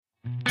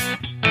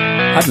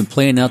I've been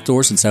playing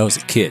outdoors since I was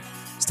a kid,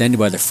 standing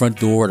by the front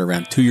door at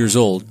around 2 years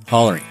old,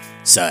 hollering,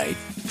 "Side,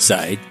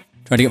 side,"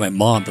 trying to get my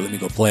mom to let me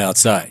go play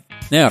outside.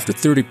 Now, after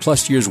 30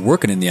 plus years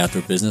working in the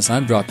outdoor business,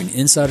 I'm dropping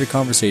insider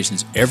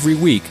conversations every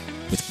week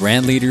with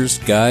brand leaders,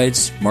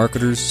 guides,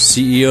 marketers,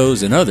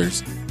 CEOs, and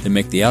others that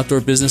make the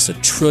outdoor business a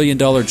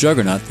trillion-dollar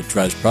juggernaut that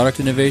drives product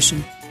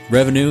innovation,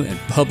 revenue, and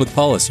public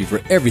policy for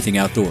everything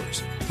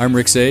outdoors. I'm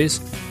Rick Sayes.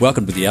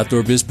 Welcome to the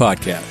Outdoor Biz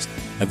Podcast,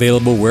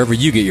 available wherever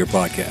you get your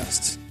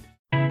podcasts.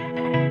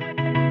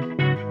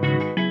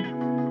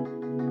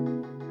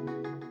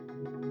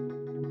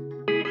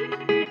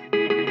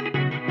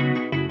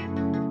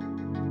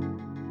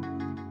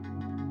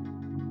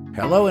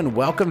 Hello and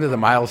welcome to the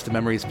Miles to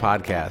Memories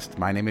podcast.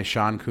 My name is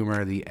Sean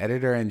Coomer, the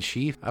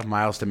editor-in-chief of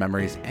Miles to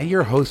Memories and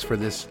your host for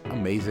this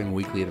amazing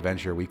weekly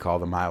adventure we call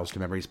the Miles to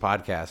Memories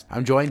podcast.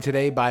 I'm joined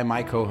today by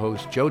my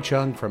co-host Joe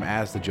Chung from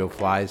As the Joe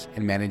Flies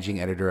and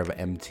managing editor of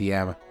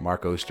MTM,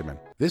 Mark Osterman.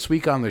 This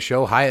week on the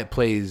show, Hyatt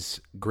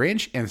plays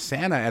Grinch and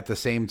Santa at the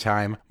same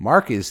time.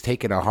 Mark is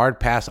taking a hard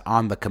pass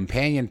on the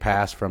companion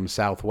pass from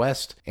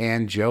Southwest,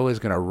 and Joe is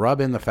going to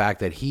rub in the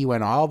fact that he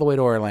went all the way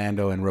to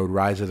Orlando and rode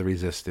Rise of the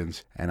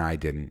Resistance, and I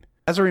didn't.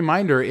 As a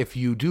reminder, if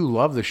you do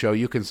love the show,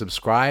 you can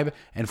subscribe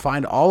and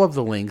find all of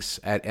the links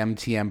at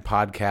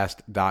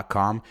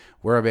mtmpodcast.com.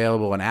 We're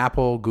available on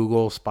Apple,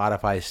 Google,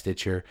 Spotify,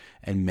 Stitcher,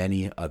 and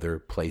many other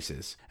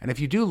places. And if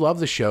you do love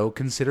the show,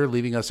 consider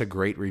leaving us a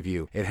great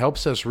review. It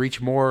helps us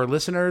reach more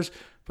listeners,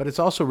 but it's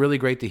also really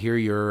great to hear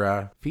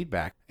your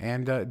feedback.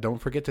 And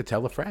don't forget to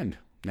tell a friend.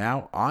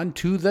 Now, on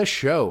to the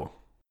show.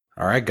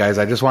 All right, guys,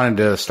 I just wanted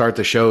to start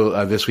the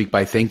show this week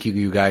by thanking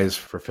you guys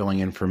for filling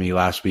in for me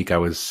last week. I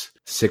was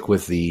sick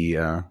with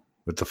the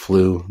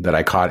flu that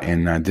I caught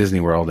in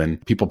Disney World,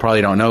 and people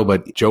probably don't know,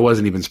 but Joe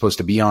wasn't even supposed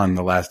to be on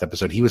the last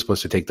episode. He was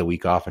supposed to take the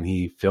week off, and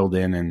he filled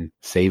in and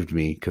saved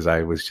me because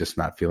I was just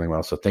not feeling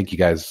well. So thank you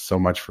guys so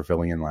much for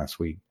filling in last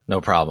week.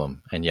 No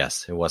problem. And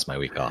yes, it was my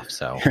week off.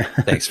 So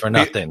thanks for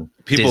nothing.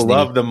 People Disney.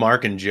 love the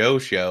Mark and Joe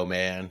show,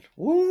 man.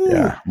 Woo.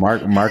 Yeah,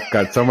 Mark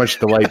got so much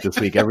delight this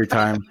week. Every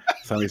time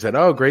somebody said,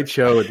 "Oh, great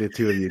show with the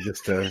two of you,"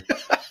 just to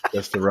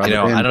rub it in.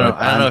 I don't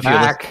know if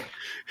back.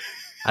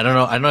 I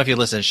don't know if you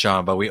listen,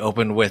 Sean, but we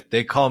opened with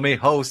 "They call me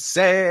Jose,"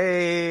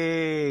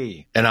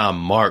 and I'm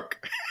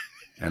Mark,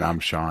 and I'm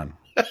Sean.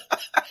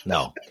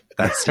 No,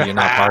 you're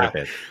not part of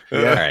it.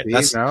 Yeah, all right,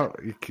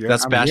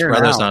 that's Bash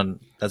Brothers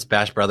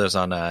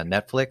on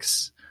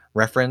Netflix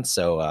reference.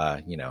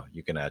 So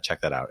you can check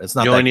that out. It's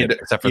not that good,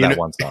 except for that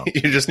one song.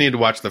 You just need to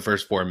watch the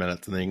first 4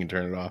 minutes and then you can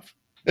turn it off.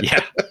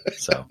 Yeah.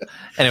 So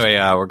anyway,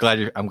 I'm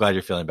glad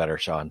you're feeling better,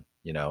 Sean.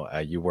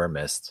 You were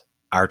missed.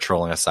 Our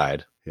trolling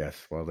aside. Yes,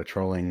 well, the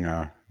trolling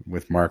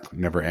with Mark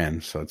never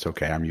ends, so it's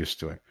okay. I'm used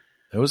to it.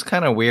 It was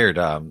kind of weird.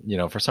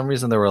 For some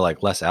reason there were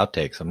like less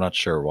outtakes. I'm not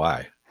sure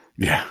why.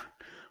 Yeah.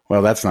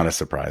 Well, that's not a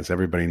surprise.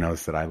 Everybody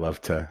knows that I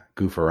love to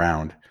goof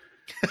around.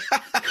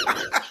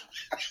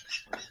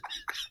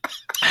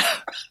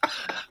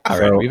 All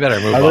right, we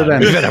better move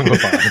on.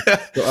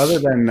 So other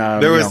than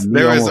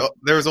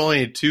there was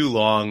only 2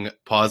 long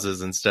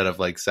pauses instead of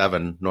like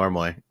 7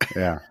 normally.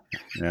 Yeah.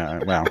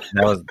 Well,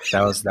 that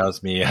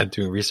was me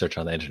doing research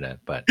on the internet.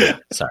 But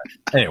sorry.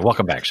 Anyway,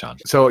 welcome back, Sean.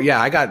 So yeah,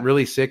 I got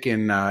really sick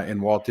in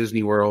Walt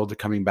Disney World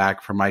coming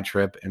back from my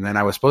trip, and then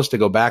I was supposed to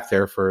go back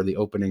there for the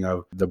opening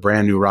of the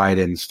brand new ride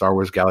in Star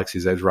Wars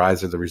Galaxy's Edge: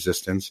 Rise of the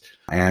Resistance,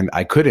 and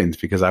I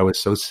couldn't because I was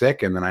so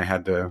sick, and then I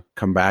had to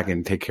come back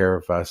and take care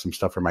of some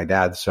stuff for my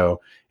dad.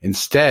 So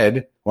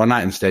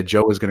not instead,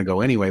 Joe was going to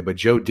go anyway, but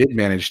Joe did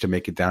manage to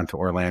make it down to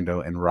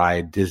Orlando and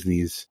ride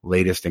Disney's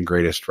latest and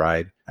greatest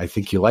ride. I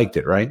think you liked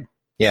it, right?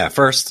 Yeah,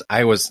 first,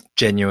 I was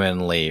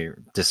genuinely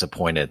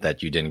disappointed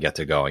that you didn't get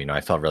to go.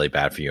 I felt really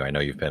bad for you. I know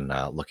you've been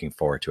looking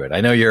forward to it. I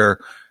know you're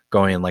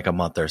going in like a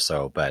month or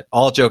so, but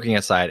all joking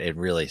aside, it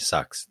really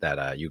sucks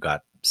that you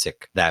got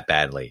sick that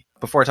badly.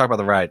 Before I talk about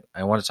the ride,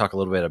 I want to talk a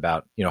little bit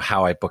about,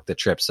 how I booked the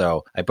trip.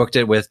 So I booked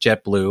it with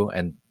JetBlue,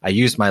 and I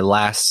used my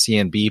last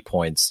CNB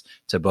points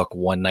to book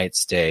one night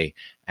stay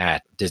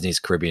at Disney's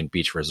Caribbean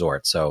Beach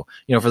Resort. So,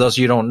 for those of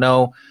you who don't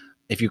know,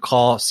 if you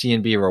call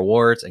CNB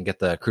Rewards and get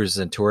the Cruises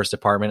and Tours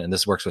department, and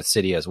this works with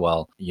Citi as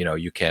well,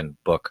 you can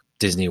book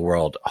Disney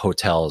World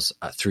hotels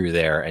through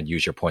there and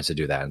use your points to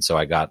do that. And so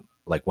I got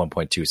like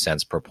 1.2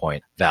 cents per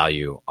point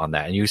value on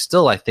that. And you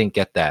still, I think,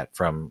 get that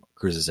from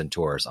Cruises and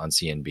Tours on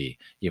CNB,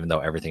 even though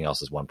everything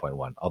else is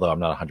 1.1, although I'm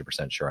not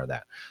 100% sure on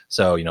that.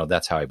 So,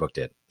 that's how I booked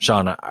it.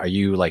 Sean, do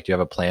you have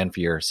a plan for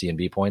your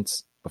CNB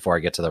points before I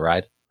get to the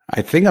ride?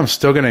 I think I'm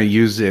still going to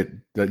use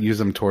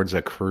them towards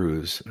a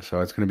cruise. So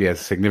it's going to be a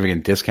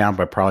significant discount,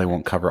 but probably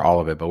won't cover all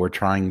of it. But we're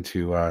trying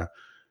to,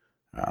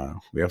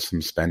 we have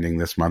some spending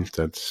this month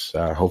that's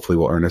hopefully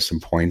will earn us some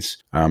points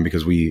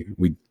because we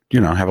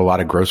have a lot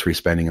of grocery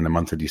spending in the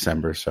month of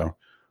December. So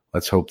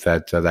let's hope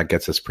that that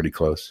gets us pretty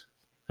close.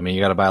 I mean,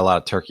 you got to buy a lot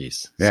of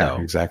turkeys. Yeah,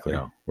 so, exactly.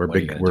 We're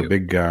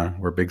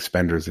big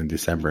spenders in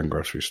December in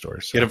grocery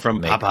stores. So. Get them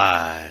from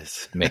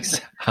Popeyes.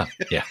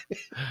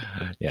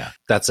 Yeah.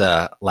 That's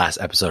a last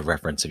episode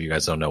reference if you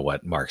guys don't know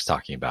what Mark's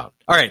talking about.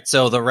 All right,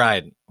 so the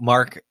ride.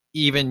 Mark,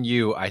 even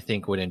you, I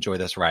think, would enjoy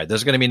this ride.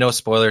 There's going to be no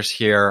spoilers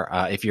here.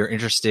 If you're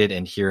interested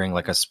in hearing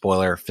like a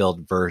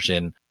spoiler-filled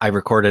version, I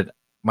recorded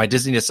my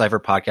Disney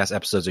Deciphered podcast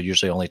episodes are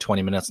usually only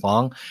 20 minutes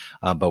long,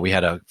 but we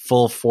had a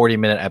full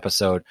 40-minute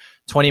episode,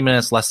 20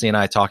 minutes Leslie and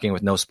I talking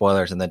with no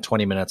spoilers, and then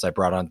 20 minutes I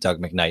brought on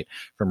Doug McKnight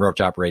from Rope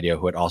Drop Radio,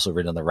 who had also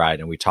ridden on the ride,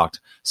 and we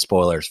talked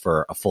spoilers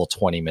for a full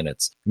 20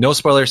 minutes. No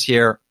spoilers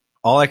here.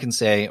 All I can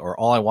say, or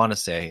all I want to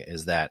say,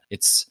 is that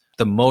it's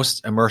the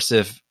most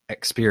immersive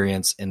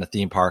experience in the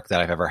theme park that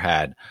I've ever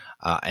had,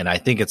 and I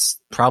think it's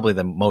probably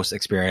the most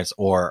experience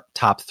or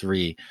top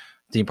 3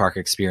 theme park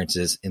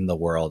experiences in the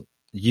world.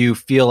 You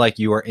feel like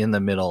you are in the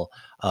middle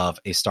of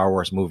a Star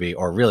Wars movie,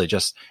 or really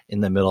just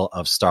in the middle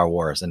of Star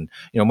Wars. And,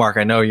 Mark,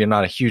 I know you're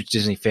not a huge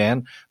Disney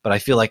fan, but I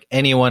feel like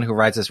anyone who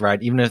rides this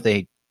ride, even if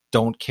they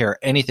don't care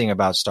anything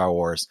about Star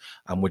Wars,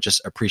 would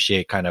just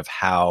appreciate kind of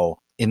how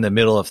in the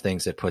middle of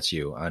things it puts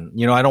you. And,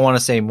 I don't want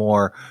to say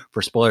more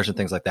for spoilers and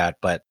things like that,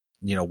 but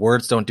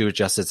words don't do it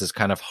justice. It's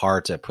kind of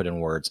hard to put in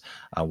words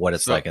what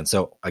it's like. And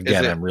so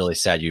again, I'm really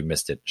sad you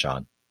missed it,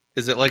 Sean.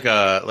 Is it like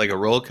a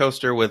roller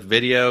coaster with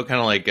video, kind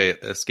of like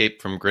a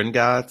Escape from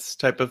Gringotts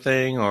type of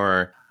thing,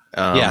 or?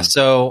 Yeah.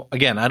 So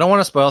again, I don't want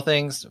to spoil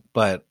things,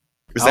 but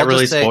is that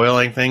really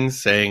spoiling things?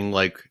 Saying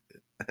like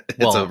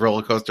it's a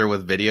roller coaster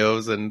with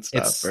videos and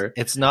stuff.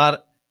 It's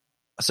not.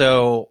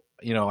 So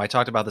I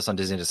talked about this on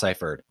Disney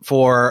Deciphered.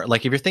 For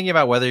like, if you're thinking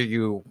about whether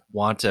you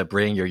want to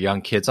bring your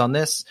young kids on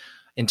this,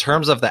 in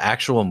terms of the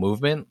actual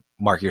movement.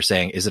 Mark, you're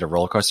saying, is it a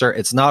roller coaster?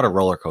 It's not a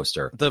roller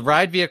coaster. The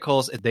ride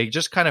vehicles, they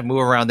just kind of move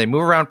around. They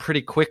move around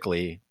pretty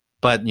quickly,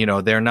 but,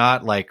 they're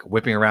not like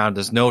whipping around.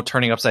 There's no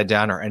turning upside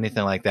down or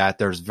anything like that.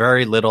 There's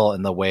very little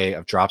in the way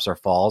of drops or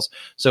falls.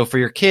 So for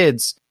your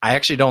kids, I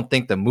actually don't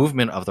think the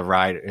movement of the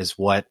ride is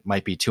what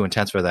might be too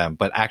intense for them,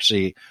 but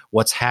actually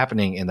what's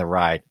happening in the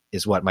ride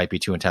is what might be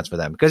too intense for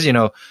them. Because,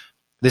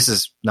 this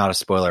is not a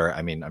spoiler.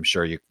 I mean, I'm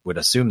sure you would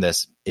assume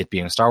this, it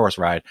being a Star Wars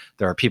ride.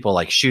 There are people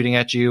like shooting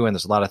at you, and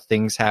there's a lot of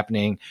things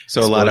happening. So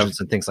a lot of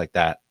and things like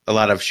that. A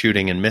lot of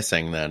shooting and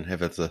missing then,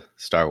 if it's a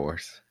Star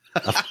Wars.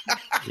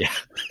 Yeah.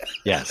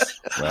 Yes.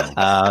 Well,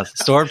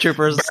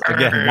 Stormtroopers,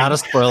 again, not a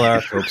spoiler.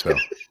 Hope so.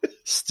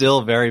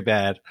 Still very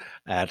bad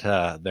at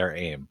their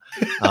aim.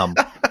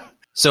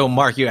 So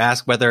Mark, you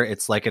asked whether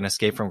it's like an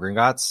Escape from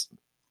Gringotts.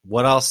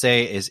 What I'll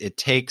say is it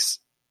takes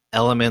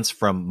elements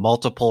from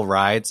multiple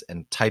rides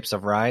and types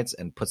of rides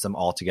and puts them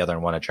all together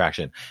in one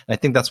attraction. And I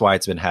think that's why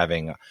it's been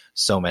having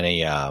so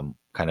many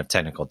kind of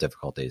technical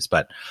difficulties.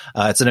 But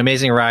it's an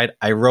amazing ride.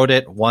 I rode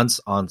it once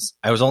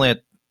I was only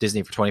at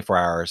Disney for 24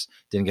 hours.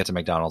 Didn't get to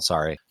McDonald's,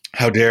 sorry.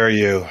 How dare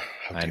you?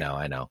 I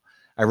know.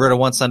 I rode it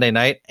one Sunday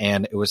night,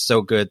 and it was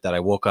so good that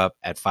I woke up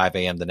at 5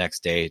 a.m. the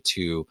next day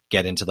to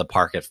get into the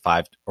park at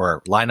 5,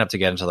 or line up to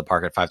get into the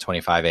park at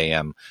 5:25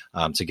 a.m.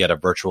 To get a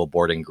virtual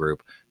boarding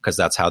group, because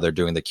that's how they're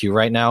doing the queue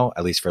right now,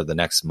 at least for the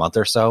next month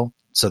or so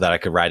that I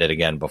could ride it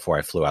again before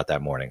I flew out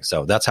that morning.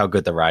 So that's how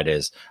good the ride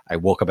is. I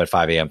woke up at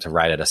 5 a.m. to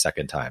ride it a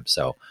second time.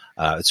 So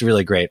it's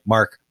really great.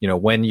 Mark,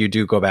 when you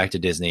do go back to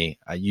Disney,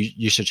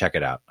 you should check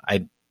it out.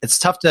 It's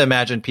tough to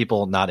imagine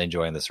people not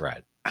enjoying this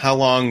ride. How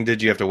long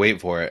did you have to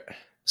wait for it?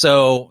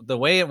 So the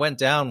way it went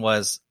down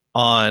was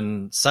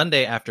on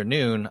Sunday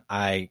afternoon,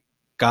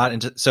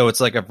 so it's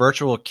like a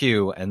virtual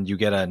queue, and you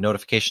get a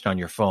notification on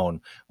your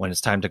phone when it's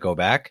time to go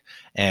back.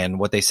 And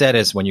what they said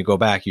is when you go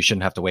back, you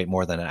shouldn't have to wait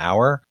more than an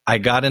hour. I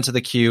got into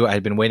the queue. I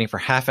had been waiting for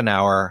half an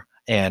hour,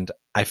 and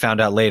I found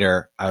out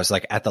later I was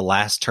like at the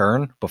last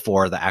turn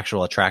before the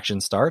actual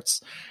attraction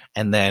starts.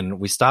 And then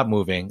we stopped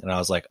moving, and I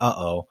was like,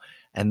 uh-oh.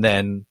 And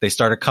then they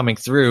started coming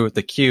through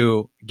the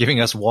queue, giving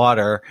us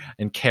water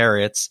and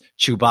carrots.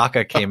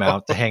 Chewbacca came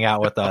out to hang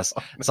out with us,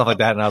 and stuff like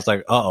that. And I was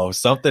like, uh-oh,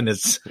 something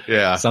is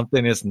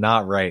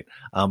not right.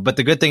 But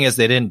the good thing is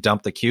they didn't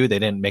dump the queue. They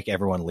didn't make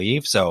everyone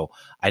leave. So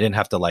I didn't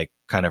have to like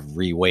kind of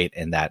re-wait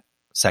in that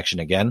section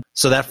again.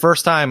 So that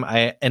first time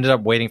I ended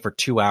up waiting for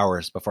 2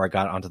 hours before I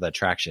got onto the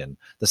attraction.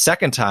 The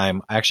second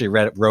time I actually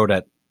rode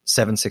at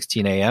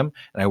 7:16 a.m.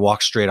 and I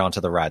walked straight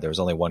onto the ride. There was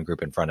only one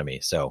group in front of me.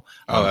 So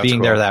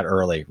being there that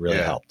early really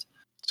helped.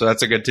 So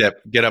that's a good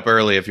tip. Get up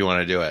early if you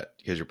want to do it,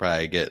 because you'll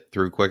probably get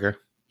through quicker.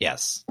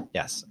 Yes.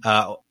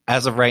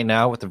 As of right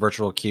now with the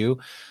virtual queue,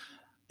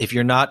 if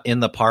you're not in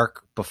the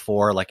park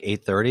before like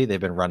 8:30,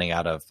 they've been running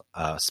out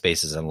of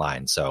spaces in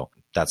line. So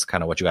that's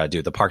kind of what you got to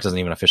do. The park doesn't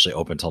even officially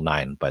open till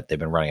 9, but they've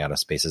been running out of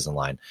spaces in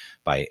line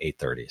by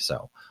 8:30.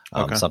 So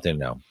something to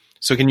know.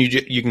 So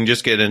you can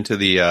just get into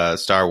the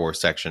Star Wars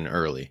section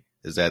early?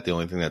 Is that the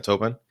only thing that's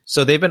open?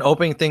 So they've been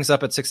opening things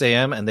up at 6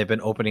 a.m. and they've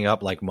been opening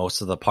up like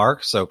most of the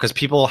park. So because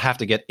people have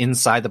to get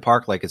inside the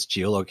park, like it's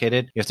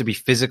geolocated, you have to be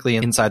physically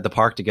inside the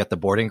park to get the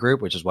boarding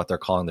group, which is what they're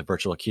calling the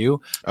virtual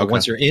queue. But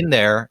once you're in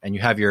there and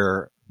you have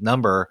your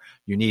number,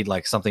 you need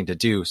like something to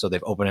do. So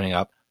they've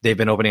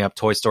been opening up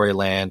Toy Story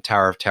Land,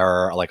 Tower of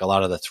Terror, like a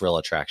lot of the thrill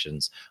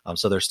attractions.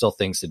 So there's still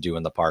things to do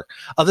in the park.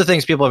 Other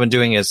things people have been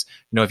doing is,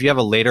 if you have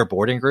a later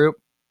boarding group,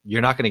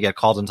 you're not going to get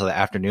called until the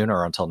afternoon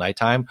or until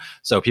nighttime.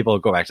 So people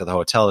go back to the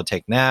hotel to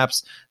take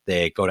naps.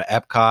 They go to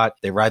Epcot.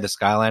 They ride the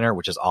Skyliner,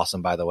 which is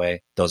awesome, by the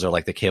way. Those are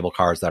like the cable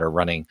cars that are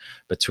running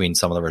between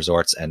some of the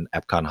resorts and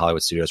Epcot and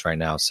Hollywood Studios right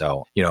now.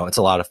 So, it's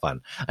a lot of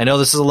fun. I know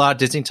this is a lot of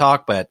Disney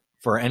talk, but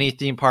for any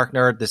theme park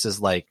nerd, this is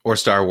like... Or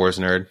Star Wars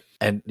nerd.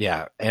 And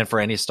for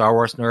any Star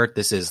Wars nerd,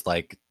 this is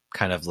like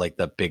kind of like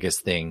the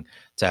biggest thing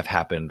to have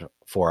happened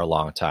for a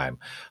long time.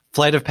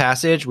 Flight of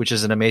Passage, which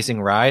is an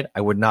amazing ride, I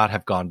would not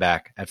have gone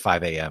back at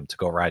 5 a.m. to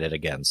go ride it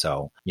again.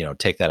 So,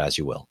 take that as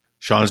you will.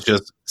 Sean's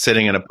just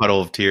sitting in a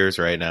puddle of tears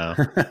right now.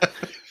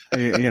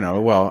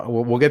 Well,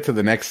 we'll get to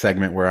the next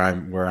segment where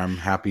I'm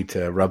happy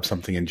to rub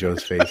something in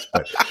Joe's face.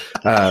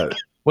 But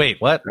wait,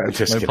 what?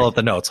 Just Let me pull up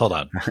the notes. Hold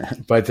on.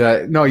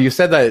 But no, you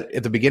said that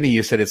at the beginning.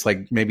 You said it's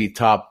like maybe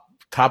top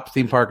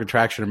theme park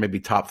attraction or maybe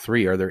top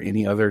 3. Are there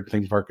any other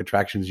theme park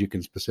attractions you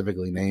can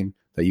specifically name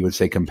that you would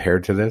say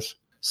compared to this?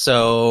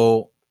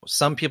 So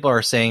some people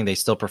are saying they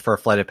still prefer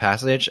Flight of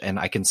Passage, and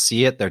I can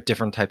see it. They're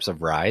different types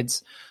of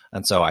rides.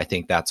 And so I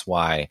think that's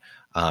why,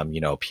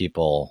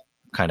 people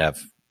kind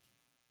of...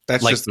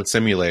 That's just the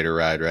simulator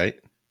ride, right?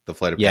 The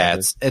Flight of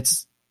Passage?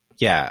 It's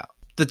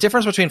the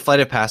difference between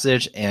Flight of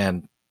Passage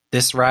and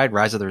this ride,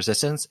 Rise of the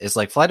Resistance, is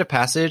like Flight of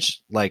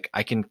Passage, like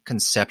I can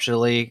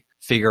conceptually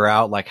figure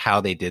out like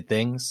how they did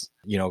things,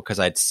 because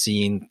I'd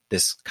seen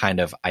this kind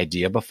of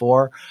idea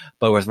before.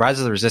 But with Rise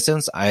of the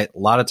Resistance, a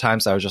lot of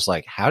times I was just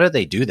like, how did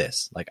they do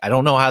this? Like, I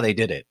don't know how they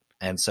did it.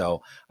 And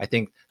so I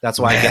think that's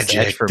why I guess the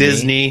edge for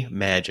Disney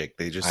magic.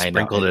 They just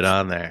sprinkled it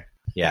on there.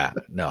 Yeah,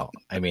 no,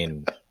 I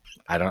mean,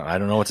 I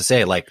don't know what to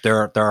say. Like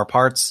there are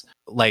parts,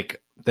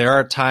 like there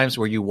are times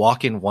where you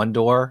walk in one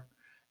door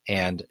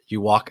and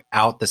you walk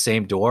out the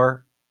same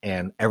door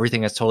and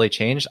everything has totally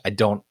changed. I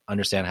don't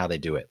understand how they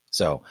do it.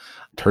 So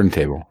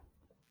turntable.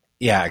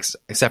 Yeah.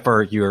 Except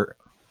for you're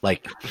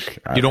like,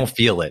 you don't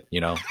feel it,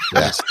 Yeah.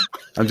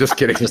 I'm just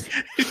kidding.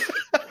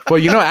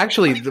 Well,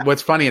 actually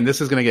what's funny, and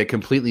this is going to get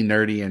completely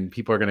nerdy and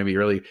people are going to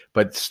be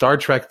but Star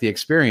Trek, The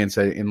Experience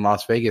in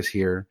Las Vegas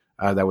here,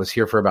 that was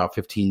here for about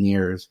 15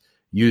 years,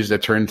 used a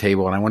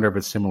turntable. And I wonder if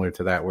it's similar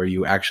to that, where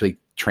you actually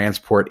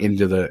transport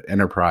into the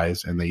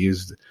Enterprise, and they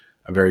used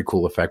a very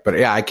cool effect. But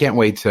yeah, I can't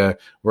wait we're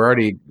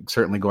already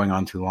certainly going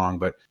on too long,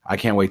 but I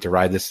can't wait to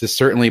ride this. This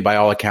certainly, by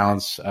all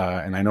accounts,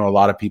 and I know a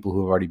lot of people who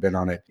have already been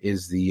on it,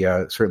 is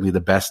certainly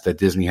the best that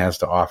Disney has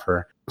to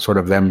offer. Sort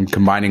of them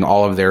combining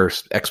all of their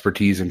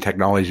expertise and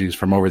technologies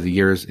from over the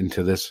years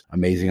into this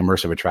amazing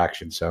immersive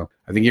attraction. So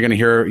I think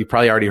you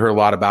probably already heard a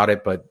lot about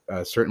it, but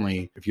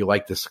certainly if you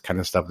like this kind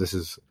of stuff, this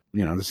is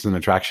an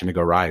attraction to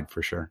go ride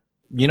for sure.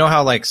 You know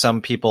how like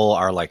some people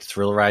are like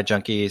thrill ride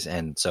junkies,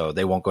 and so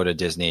they won't go to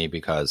Disney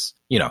because,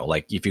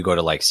 like if you go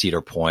to like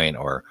Cedar Point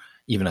or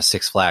even a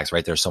Six Flags,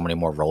 right? There's so many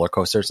more roller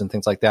coasters and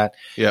things like that.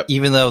 Yep.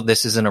 Even though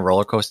this isn't a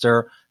roller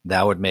coaster,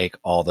 that would make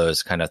all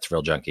those kind of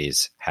thrill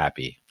junkies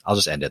happy. I'll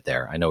just end it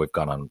there. I know we've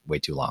gone on way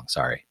too long.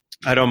 Sorry.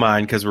 I don't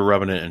mind because we're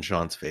rubbing it in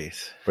Sean's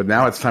face. But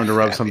now it's time to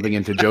rub something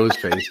into Joe's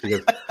face,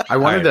 because I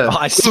wanted to...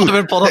 I still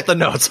haven't pulled up the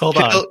notes. Hold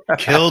on.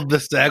 Killed the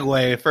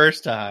segue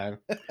first time.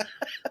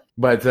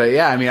 But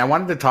I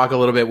wanted to talk a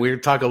little bit. We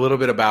talk a little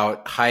bit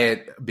about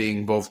Hyatt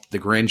being both the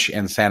Grinch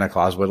and Santa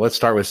Claus. But let's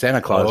start with Santa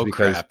Claus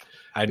because crap.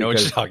 I know what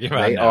you're talking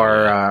about. They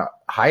are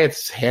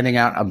Hyatt's handing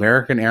out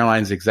American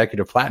Airlines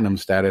Executive Platinum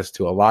status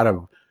to a lot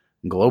of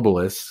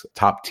globalists,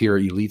 top tier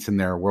elites in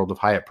their World of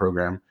Hyatt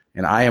program.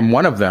 And I am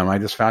one of them. I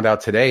just found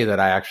out today that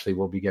I actually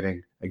will be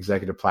getting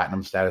Executive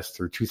Platinum status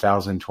through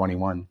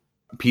 2021.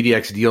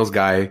 PDX Deals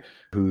guy,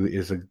 who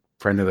is a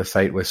friend of the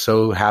site, was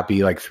so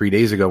happy like 3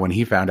 days ago when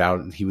he found out,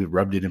 and he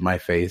rubbed it in my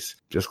face.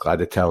 Just glad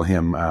to tell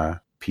him,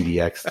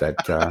 PDX,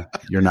 that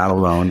you're not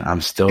alone.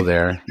 I'm still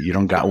there. You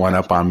don't got one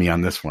up on me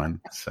on this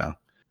one. So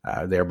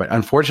there. But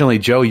unfortunately,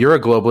 Joe, you're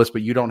a globalist,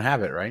 but you don't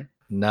have it, right?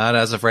 Not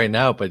as of right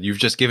now, but you've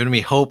just given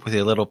me hope with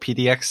your little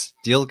PDX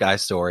Deal guy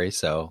story.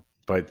 So,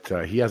 but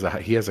he has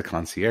a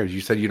concierge. You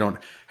said you don't.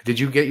 Did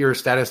you get your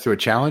status through a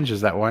challenge?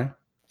 Is that why?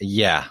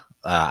 Yeah,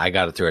 I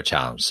got it through a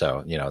challenge.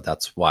 So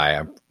that's why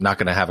I'm not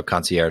going to have a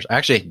concierge. I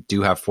actually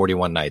do have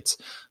 41 nights,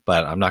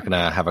 but I'm not going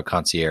to have a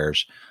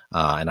concierge,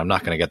 and I'm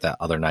not going to get that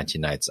other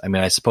 19 nights. I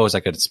mean, I suppose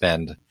I could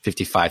spend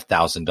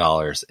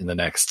 $55,000 in the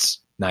next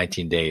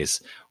 19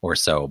 days or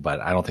so, but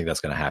I don't think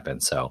that's going to happen.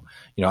 So,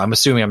 I'm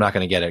assuming I'm not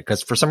going to get it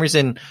because for some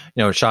reason,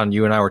 Sean,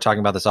 you and I were talking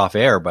about this off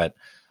air, but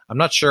I'm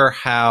not sure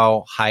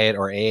how Hyatt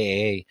or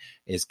AAA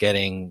is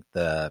getting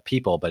the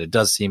people, but it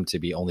does seem to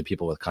be only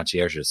people with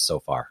concierges so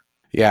far.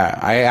 Yeah,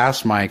 I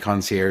asked my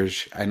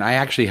concierge, and I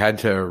actually had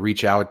to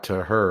reach out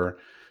to her.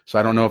 So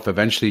I don't know if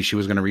eventually she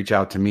was going to reach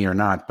out to me or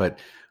not, but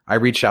I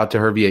reached out to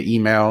her via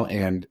email,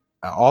 and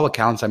all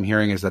accounts I'm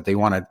hearing is that they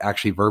want to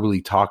actually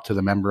verbally talk to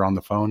the member on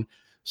the phone.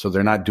 So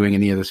they're not doing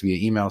any of this via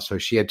email. So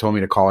she had told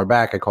me to call her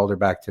back. I called her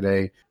back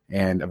today,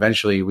 and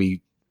eventually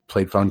we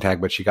played phone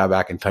tag, but she got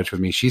back in touch with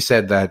me. She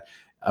said that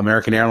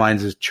American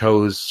Airlines has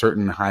chose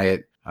certain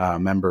Hyatt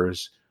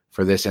members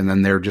for this, and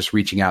then they're just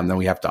reaching out, and then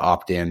we have to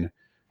opt in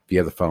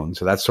via the phone.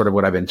 So that's sort of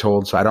what I've been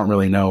told. So I don't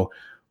really know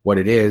what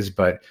it is,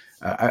 but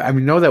I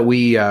know that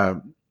we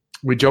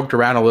we joked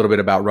around a little bit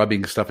about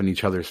rubbing stuff in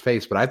each other's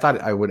face, but I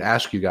thought I would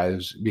ask you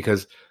guys,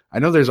 because I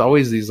know there's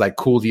always these like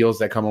cool deals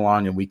that come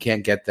along and we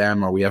can't get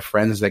them, or we have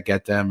friends that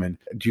get them. And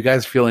do you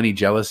guys feel any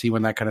jealousy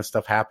when that kind of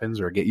stuff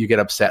happens, or you get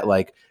upset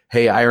like,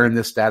 hey, I earned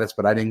this status,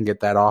 but I didn't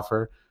get that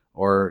offer?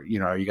 Or,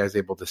 are you guys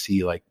able to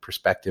see like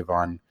perspective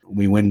on,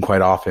 we win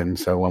quite often,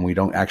 so when we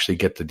don't actually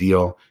get the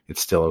deal,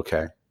 it's still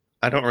okay?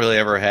 I don't really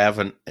ever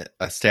have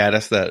a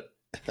status that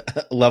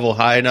level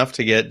high enough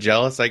to get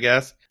jealous, I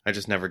guess. I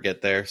just never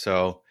get there.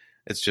 So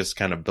it's just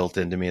kind of built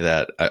into me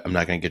that I'm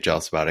not going to get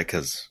jealous about it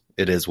because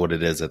it is what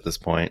it is at this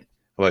point.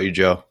 How about you,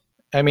 Joe?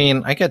 I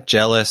mean, I get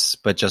jealous,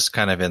 but just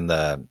kind of in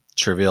the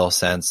trivial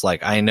sense.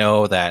 Like, I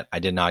know that I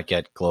did not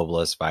get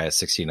Globalist via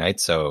 60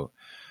 Nights. So,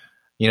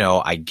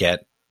 I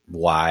get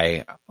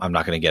why I'm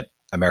not going to get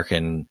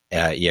American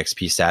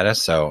EXP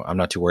status. So I'm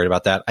not too worried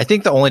about that. I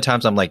think the only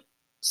times I'm like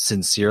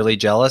sincerely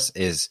jealous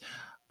is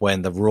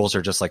when the rules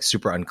are just like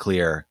super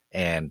unclear.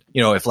 And,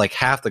 if like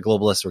half the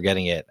globalists were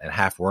getting it and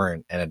half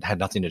weren't, and it had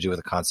nothing to do with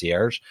the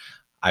concierge,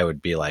 I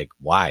would be like,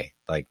 why?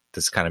 Like,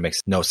 this kind of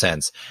makes no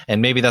sense.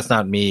 And maybe that's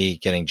not me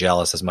getting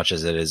jealous as much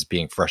as it is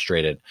being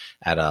frustrated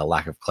at a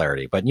lack of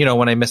clarity. But,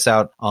 when I miss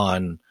out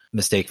on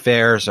mistake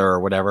fares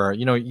or whatever,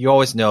 you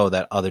always know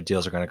that other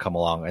deals are going to come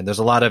along. And there's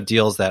a lot of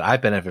deals that I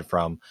benefit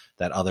from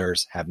that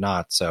others have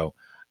not. So,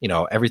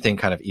 everything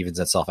kind of evens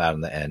itself out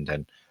in the end.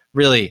 And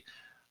really,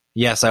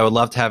 yes, I would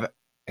love to have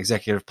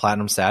executive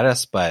platinum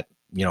status, but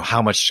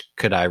how much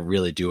could I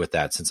really do with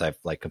that, since I've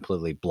like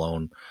completely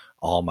blown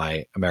all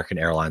my American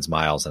Airlines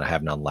miles and I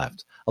have none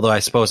left? Although I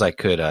suppose I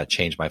could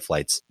change my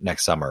flights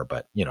next summer,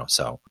 but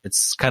so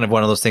it's kind of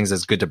one of those things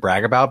that's good to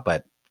brag about,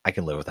 but I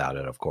can live without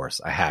it. Of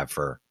course, I have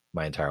for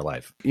my entire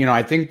life.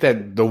 I think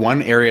that the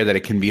one area that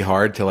it can be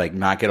hard to like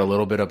not get a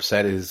little bit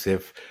upset is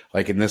if,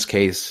 like in this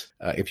case,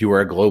 if you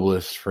were a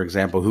globalist, for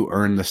example, who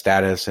earned the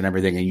status and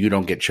everything, and you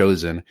don't get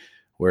chosen,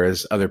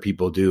 whereas other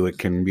people do, it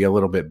can be a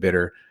little bit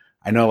bitter.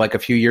 I know like a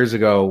few years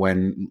ago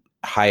when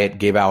Hyatt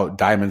gave out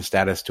diamond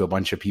status to a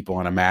bunch of people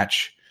in a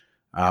match,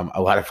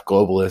 a lot of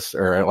globalists,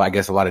 or I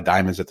guess a lot of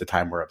diamonds at the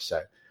time, were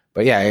upset.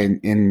 But yeah,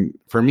 and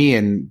for me,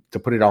 and to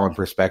put it all in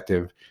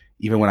perspective,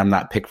 even when I'm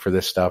not picked for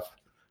this stuff,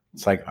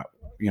 it's like,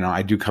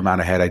 I do come out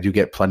ahead. I do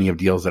get plenty of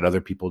deals that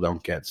other people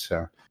don't get.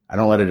 So I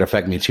don't let it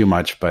affect me too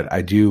much, but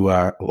I do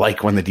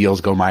like when the deals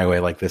go my way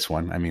like this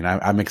one. I mean,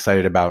 I'm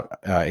excited about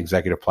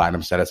executive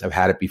platinum status. I've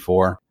had it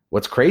before.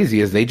 What's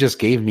crazy is they just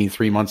gave me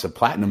 3 months of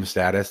platinum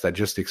status that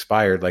just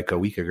expired like a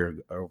week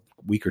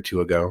or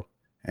two ago.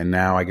 And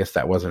now I guess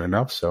that wasn't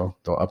enough. So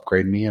they'll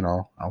upgrade me and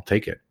I'll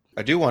take it.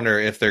 I do wonder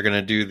if they're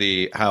going to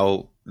do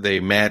how they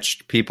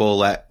matched people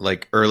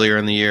like earlier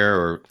in the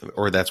year,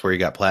 or that's where you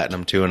got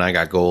platinum too, and I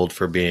got gold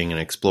for being an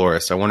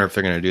explorist. I wonder if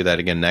they're going to do that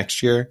again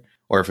next year,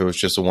 or if it was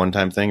just a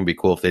one-time thing. It'd be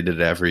cool if they did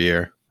it every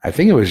year. I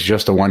think it was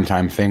just a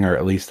one-time thing, or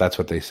at least that's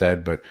what they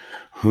said. But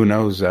who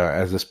knows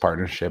as this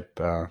partnership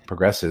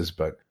progresses?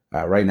 But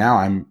right now,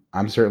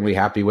 I'm certainly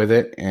happy with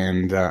it,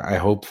 and I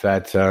hope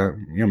that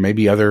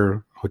maybe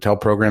other hotel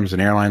programs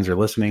and airlines are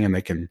listening, and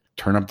they can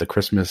turn up the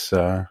Christmas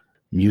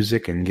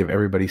music and give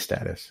everybody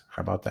status.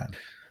 How about that?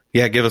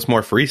 Yeah, give us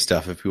more free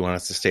stuff if you want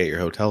us to stay at your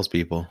hotels,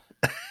 people.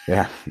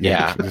 Yeah.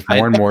 There's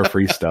more and more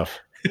free stuff.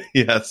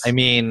 Yes. I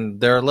mean,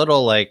 their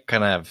little like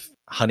kind of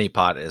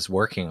honeypot is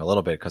working a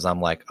little bit, because I'm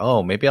like,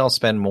 oh, maybe I'll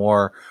spend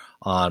more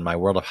on my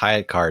World of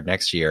Hyatt card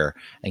next year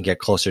and get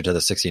closer to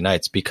the 60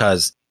 nights,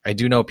 because I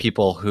do know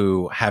people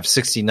who have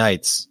 60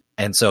 nights,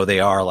 and so they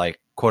are like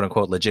quote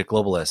unquote legit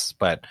globalists,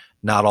 but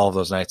not all of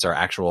those nights are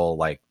actual,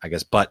 like, I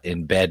guess, butt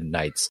in bed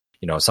nights.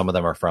 Some of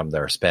them are from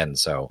their spend.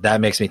 So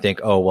that makes me think,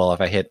 oh, well,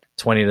 if I hit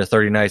 20 to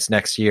 30 nights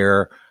next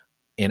year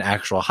in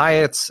actual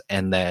Hyatts,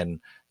 and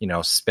then,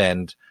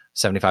 spend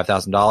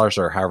 $75,000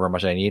 or however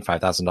much I need,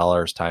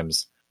 $5,000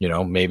 times,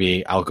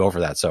 maybe I'll go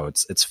for that. So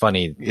it's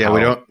funny. Yeah,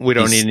 we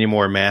don't need any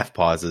more math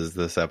pauses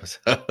this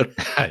episode.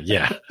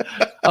 Yeah.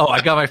 Oh,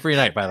 I got my free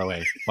night, by the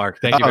way, Mark.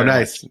 Thank you very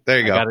nice. much. There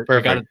you go. I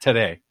got it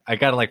today. I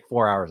got it like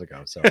 4 hours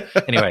ago. So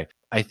anyway,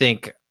 I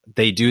think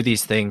they do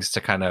these things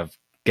to kind of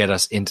get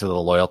us into the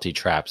loyalty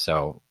trap.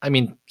 So, I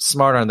mean,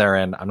 smart on their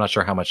end. I'm not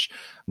sure how much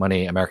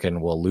money American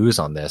will lose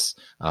on this.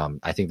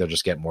 I think they'll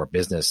just get more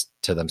business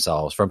to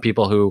themselves from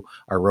people who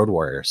are road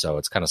warriors. So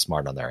it's kind of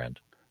smart on their end.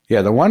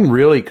 Yeah, the one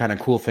really kind of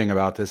cool thing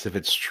about this, if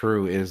it's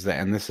true, is that,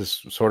 and this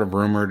is sort of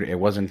rumored, it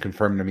wasn't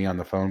confirmed to me on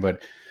the phone,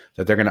 but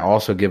that they're going to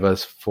also give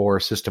us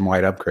 4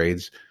 system-wide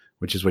upgrades,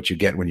 which is what you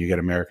get when you get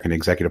American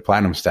Executive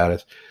Platinum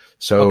status.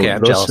 So okay,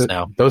 I'm jealous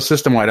now. Those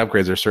system-wide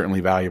upgrades are certainly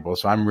valuable.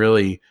 So I'm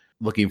really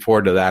looking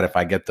forward to that if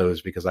I get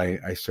those, because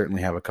I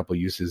certainly have a couple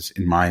uses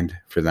in mind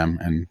for them,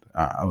 and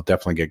I'll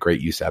definitely get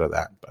great use out of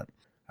that.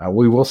 But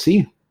we will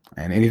see.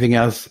 And anything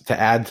else to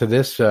add to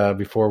this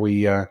before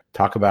we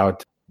talk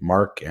about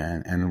Mark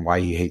and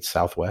why he hates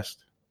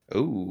Southwest?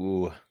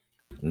 Ooh.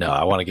 No,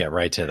 I want to get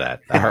right to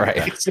that. All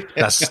right.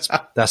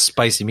 That's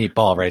spicy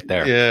meatball right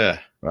there. Yeah.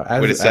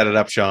 Well, way to set it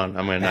up, Sean.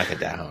 I'm going to knock it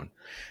down.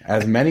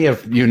 As many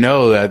of you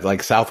know, that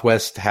like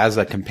Southwest has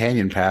a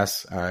companion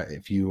pass.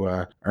 If you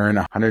earn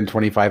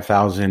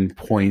 125,000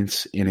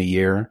 points in a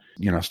year,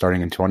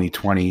 starting in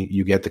 2020,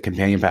 you get the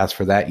companion pass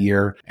for that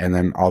year and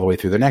then all the way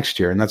through the next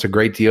year. And that's a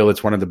great deal.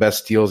 It's one of the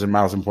best deals in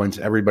Miles and Points.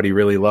 Everybody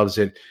really loves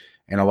it.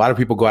 And a lot of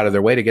people go out of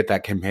their way to get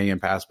that companion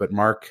pass. But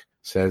Mark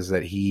says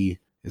that he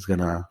is going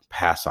to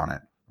pass on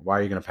it. Why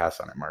are you going to pass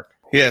on it, Mark?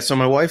 Yeah, so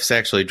my wife's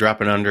actually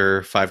dropping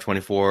under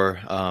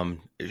 524.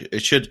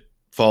 It should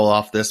fall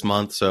off this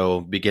month,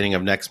 so beginning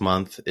of next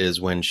month is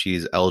when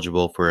she's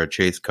eligible for a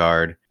Chase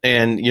card.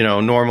 And,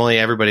 normally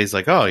everybody's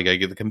like, oh, you got to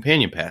get the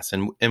companion pass.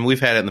 And we've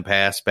had it in the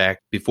past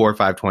back before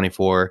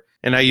 524,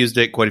 and I used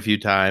it quite a few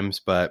times.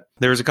 But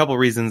there was a couple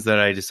reasons that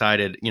I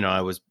decided,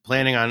 I was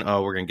planning on,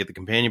 we're going to get the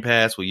companion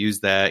pass. We'll use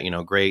that,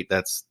 great.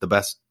 That's the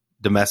best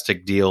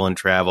domestic deal in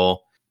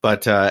travel.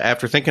 But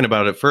after thinking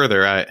about it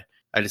further,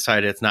 I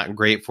decided it's not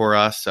great for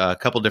us. A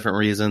couple different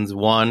reasons.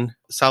 One,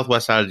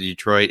 Southwest out of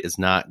Detroit is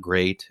not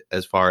great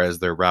as far as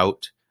their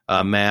route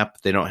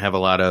map. They don't have a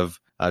lot of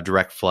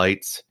direct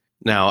flights.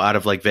 Now, out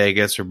of like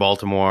Vegas or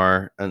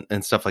Baltimore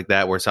and stuff like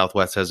that, where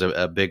Southwest has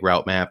a big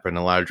route map and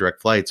a lot of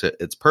direct flights,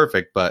 it's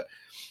perfect. But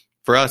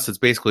for us, it's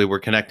basically we're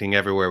connecting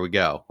everywhere we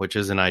go, which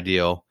isn't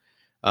ideal.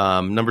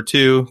 Number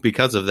two,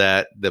 because of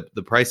that,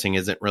 the pricing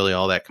isn't really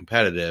all that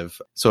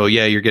competitive. So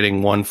yeah, you're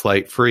getting one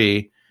flight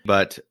free,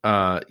 but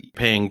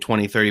paying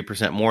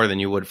 20-30% more than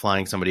you would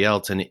flying somebody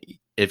else. And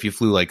if you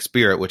flew like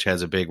Spirit, which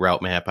has a big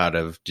route map out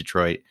of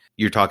Detroit,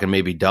 you're talking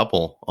maybe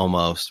double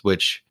almost,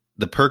 which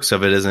the perks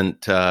of it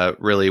isn't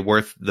really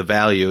worth the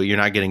value. You're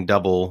not getting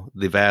double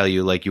the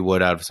value like you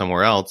would out of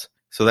somewhere else.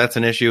 So that's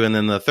an issue. And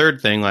then the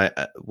third thing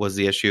was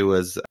the issue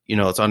was,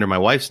 it's under my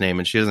wife's name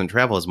and she doesn't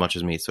travel as much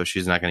as me. So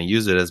she's not going to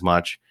use it as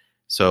much.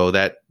 So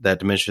that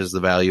diminishes the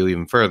value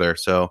even further.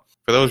 So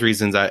for those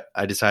reasons,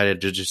 I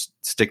decided to just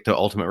stick to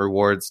Ultimate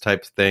Rewards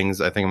type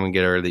things. I think I'm going to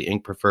get her the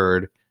Ink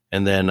Preferred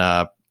and then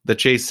the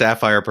Chase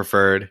Sapphire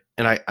Preferred.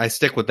 And I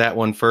stick with that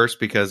one first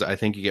because I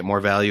think you get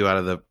more value out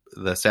of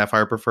the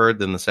Sapphire Preferred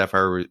than the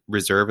Sapphire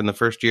Reserve in the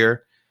first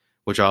year,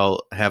 which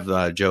I'll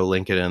have Joe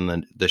link it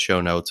in the show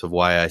notes of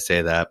why I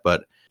say that.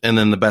 And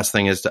then the best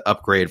thing is to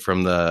upgrade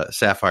from the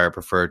Sapphire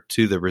Preferred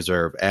to the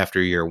Reserve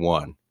after year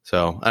one.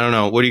 So I don't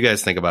know. What do you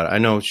guys think about it? I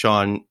know,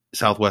 Sean,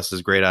 Southwest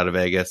is great out of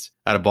Vegas.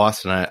 Out of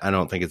Boston, I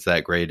don't think it's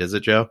that great. Is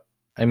it, Joe?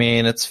 I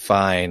mean, it's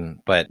fine.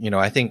 But,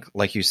 I think,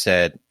 like you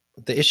said,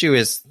 the issue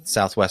is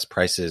Southwest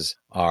prices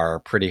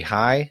are pretty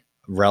high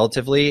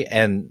relatively.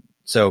 And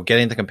so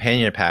getting the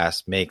companion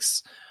pass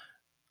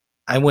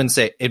I wouldn't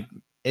say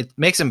it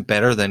makes them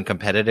better than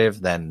competitive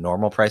than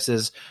normal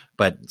prices,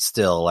 but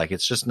still, like,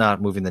 it's just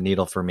not moving the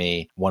needle for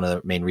me. One of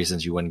the main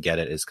reasons you wouldn't get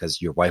it is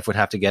because your wife would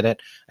have to get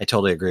it. I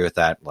totally agree with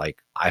that.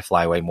 Like, I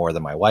fly way more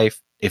than my wife.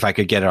 If I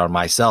could get it on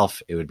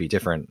myself, it would be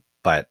different.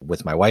 But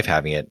with my wife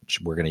having it,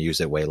 we're going to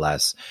use it way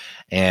less.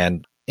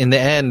 And in the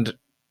end,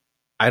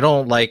 I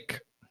don't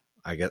like,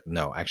 I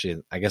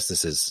guess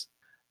this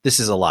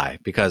is a lie,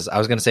 because I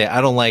was going to say,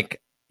 I don't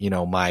like,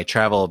 my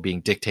travel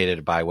being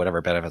dictated by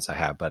whatever benefits I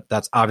have, but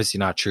that's obviously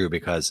not true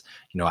because,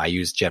 I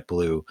use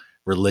JetBlue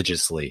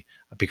religiously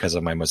because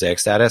of my Mosaic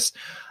status.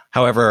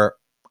 However,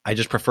 I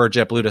just prefer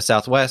JetBlue to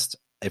Southwest.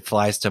 It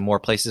flies to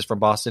more places from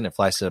Boston. It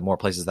flies to more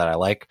places that I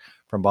like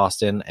from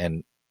Boston.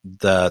 And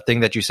the thing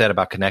that you said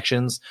about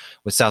connections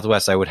with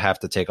Southwest, I would have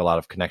to take a lot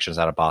of connections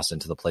out of Boston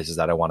to the places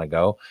that I want to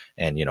go.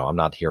 And, I'm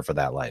not here for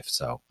that life.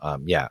 So,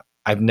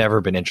 I've never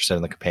been interested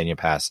in the companion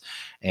pass.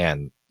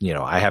 And,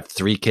 I have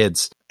 3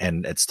 kids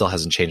and it still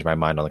hasn't changed my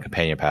mind on the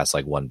companion pass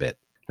like one bit.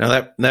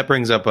 Now that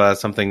brings up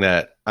something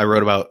that I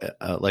wrote about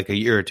like a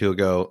year or two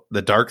ago,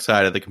 the dark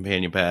side of the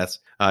companion pass.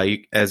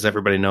 As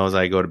everybody knows,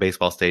 I go to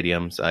baseball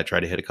stadiums. I try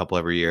to hit a couple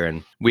every year.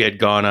 And we had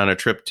gone on a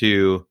trip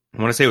to, I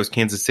want to say it was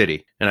Kansas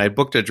City. And I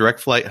booked a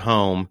direct flight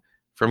home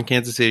from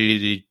Kansas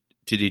City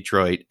to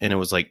Detroit. And it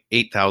was like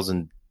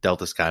 8,000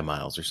 Delta Sky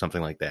Miles or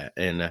something like that.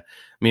 And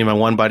me and my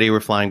one buddy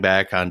were flying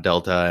back on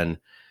Delta, and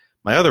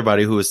my other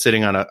buddy, who was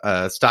sitting on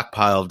a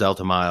stockpile of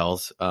Delta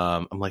miles,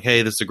 I'm like,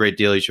 hey, this is a great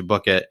deal. You should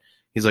book it.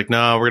 He's like,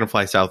 no, we're going to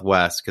fly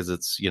Southwest because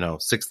it's,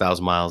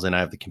 6,000 miles and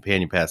I have the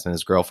companion pass, and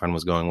his girlfriend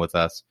was going with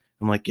us.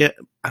 I'm like, yeah,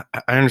 I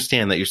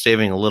understand that you're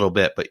saving a little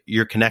bit, but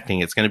you're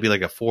connecting. It's going to be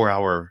like a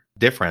 4-hour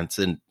difference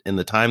in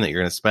the time that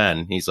you're going to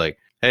spend. He's like,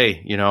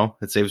 hey,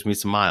 it saves me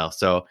some miles.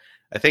 So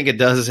I think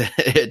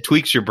it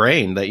tweaks your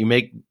brain that you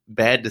make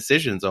bad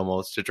decisions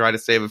almost to try to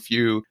save a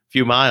few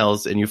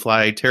miles, and you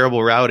fly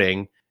terrible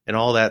routing and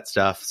all that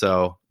stuff.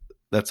 So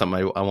that's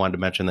something I wanted to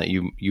mention that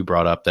you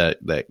brought up that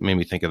made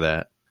me think of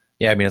that.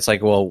 Yeah, I mean, it's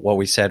like, well, what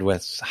we said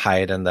with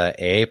Hyatt and the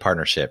AA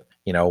partnership,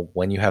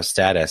 when you have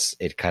status,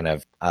 it kind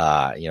of,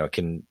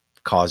 can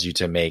cause you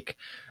to make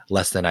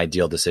less than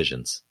ideal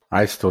decisions.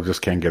 I still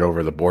just can't get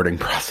over the boarding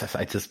process.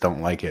 I just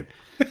don't like it.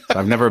 So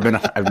I've never been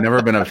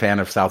a fan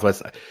of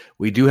Southwest.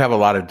 We do have a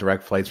lot of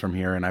direct flights from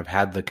here, and I've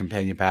had the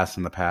companion pass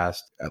in the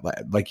past.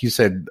 Like you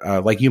said,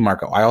 like you,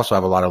 Marco, I also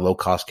have a lot of low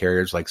cost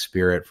carriers like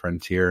Spirit,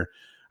 Frontier.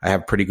 I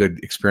have pretty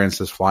good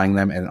experiences flying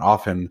them, and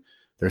often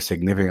they're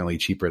significantly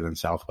cheaper than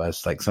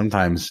Southwest, like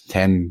sometimes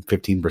 10,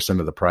 15%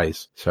 of the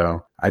price.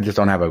 So I just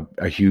don't have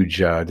a huge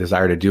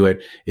desire to do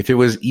it. If it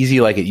was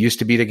easy like it used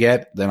to be to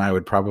get, then I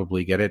would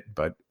probably get it.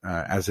 But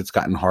as it's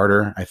gotten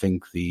harder, I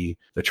think the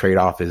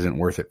trade-off isn't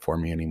worth it for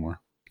me anymore.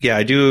 Yeah,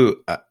 I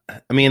do. I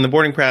mean, the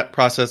boarding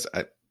process,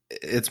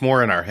 it's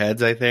more in our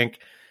heads, I think,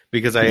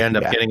 because I end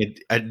up getting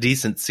a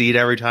decent seat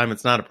every time.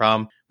 It's not a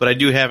problem. But I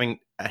do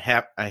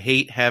I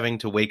hate having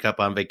to wake up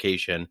on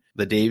vacation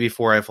the day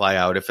before I fly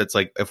out. If it's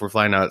like, if we're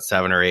flying out at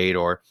 7 or 8,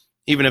 or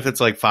even if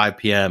it's like 5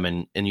 p.m.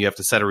 and you have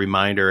to set a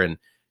reminder and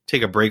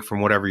take a break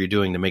from whatever you're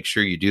doing to make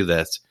sure you do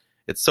this.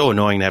 It's so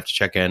annoying to have to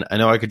check in. I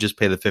know I could just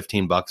pay the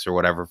 $15 or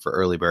whatever for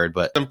early bird,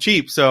 but I'm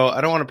cheap, so I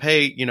don't want to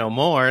pay,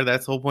 more.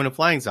 That's the whole point of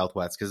flying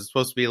Southwest, because it's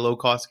supposed to be a low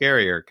cost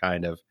carrier,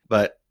 kind of.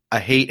 But I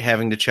hate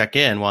having to check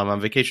in while I'm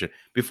on vacation.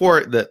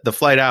 Before the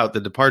flight out,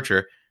 the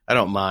departure, I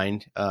don't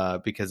mind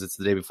because it's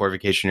the day before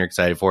vacation. You're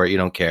excited for it. You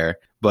don't care.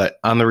 But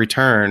on the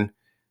return,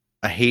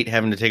 I hate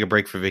having to take a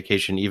break for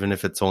vacation, even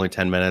if it's only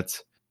 10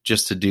 minutes,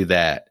 just to do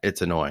that.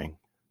 It's annoying.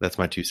 That's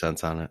my 2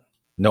 cents on it.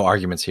 No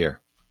arguments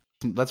here.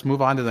 Let's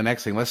move on to the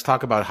next thing. Let's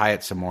talk about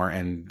Hyatt some more,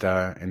 and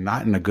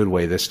not in a good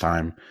way this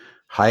time.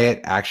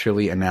 Hyatt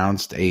actually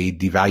announced a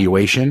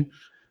devaluation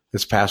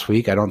this past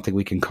week. I don't think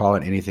we can call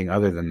it anything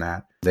other than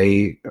that.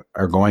 They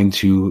are going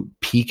to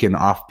peak and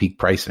off-peak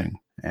pricing,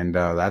 and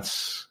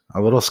that's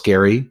a little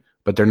scary,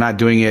 but they're not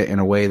doing it in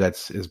a way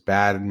that's as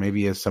bad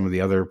maybe as some of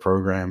the other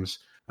programs.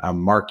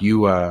 Mark,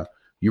 you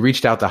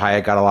reached out to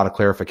Hyatt, got a lot of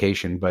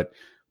clarification, but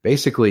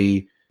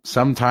basically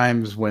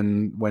sometimes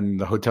when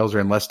the hotels are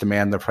in less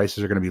demand, the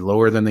prices are going to be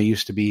lower than they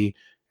used to be.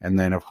 And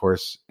then, of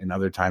course, in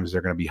other times,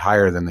 they're going to be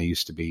higher than they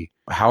used to be.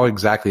 How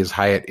exactly is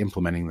Hyatt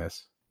implementing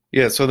this?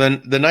 Yeah, so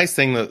then the nice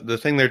thing, the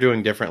thing they're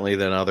doing differently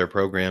than other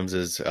programs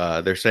is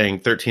they're saying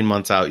 13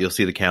 months out, you'll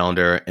see the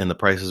calendar and the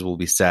prices will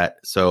be set.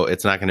 So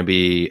it's not going to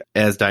be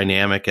as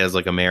dynamic as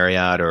like a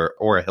Marriott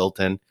or a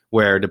Hilton,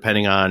 where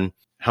depending on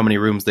how many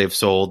rooms they've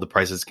sold, the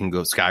prices can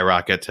go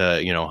skyrocket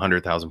to,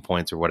 100,000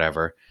 points or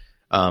whatever.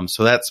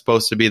 So that's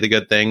supposed to be the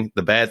good thing.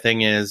 The bad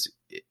thing is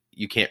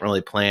you can't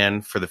really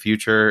plan for the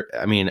future.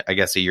 I mean, I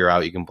guess a year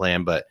out you can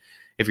plan, but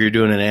if you're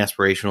doing an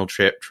aspirational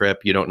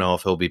trip, you don't know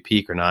if it'll be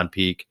peak or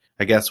non-peak.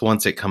 I guess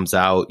once it comes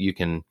out, you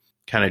can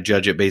kind of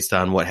judge it based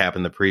on what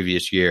happened the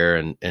previous year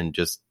and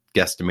just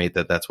guesstimate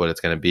that that's what it's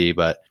going to be.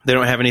 But they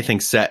don't have anything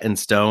set in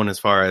stone as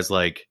far as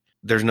like,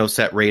 there's no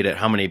set rate at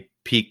how many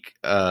peak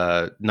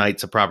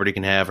nights a property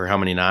can have or how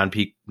many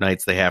non-peak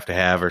nights they have to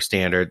have or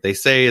standard. They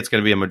say it's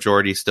going to be a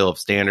majority still of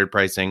standard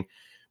pricing,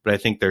 but I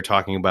think they're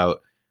talking about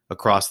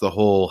across the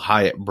whole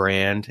Hyatt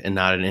brand and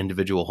not an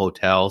individual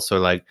hotel. So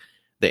like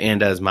the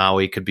Andaz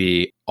Maui could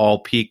be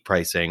all peak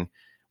pricing,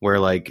 where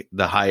like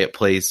the Hyatt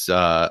Place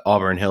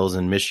Auburn Hills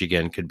in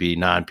Michigan could be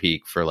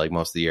non-peak for like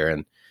most of the year.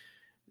 And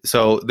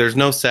so there's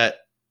no set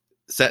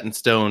in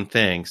stone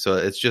thing. So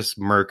it's just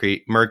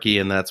murky.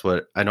 And that's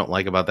what I don't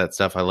like about that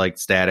stuff. I like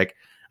static.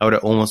 I would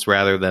almost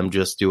rather them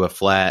just do a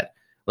flat,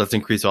 let's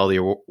increase all the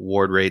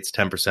award rates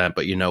 10%,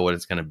 but you know what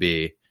it's going to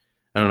be.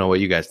 I don't know what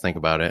you guys think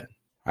about it.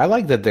 I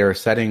like that they're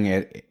setting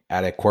it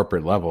at a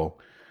corporate level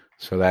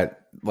so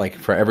that like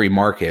for every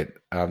market,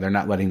 they're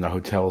not letting the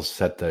hotels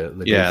set the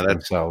dates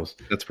themselves.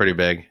 That's pretty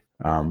big.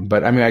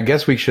 But I mean, I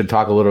guess we should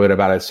talk a little bit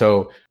about it.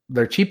 So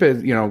their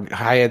cheapest,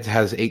 Hyatt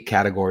has 8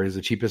 categories.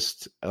 The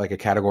cheapest, like a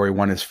category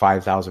 1 is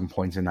 5,000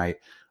 points a night.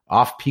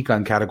 Off peak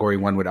on category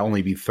 1 would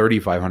only be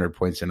 3,500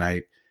 points a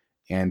night,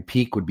 and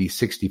peak would be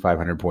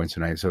 6,500 points a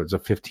night. So it's a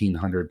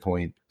 1,500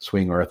 point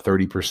swing or a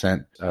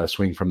 30%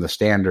 swing from the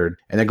standard.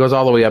 And it goes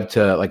all the way up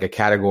to like a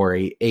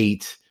category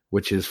 8,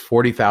 which is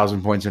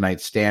 40,000 points a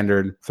night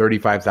standard,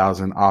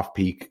 35,000 off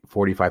peak,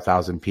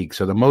 45,000 peak.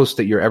 So the most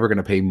that you're ever going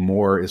to pay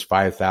more is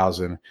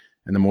 5,000.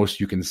 And the most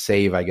you can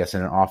save, I guess,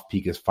 in an off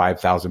peak is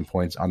 5,000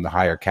 points on the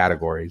higher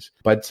categories.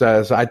 But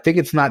so I think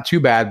it's not too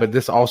bad, but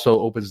this also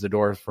opens the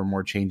door for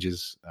more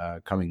changes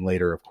coming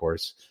later, of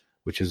course,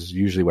 which is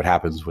usually what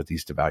happens with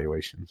these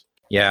devaluations.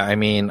 Yeah, I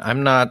mean,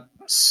 I'm not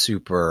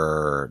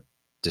super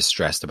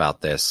distressed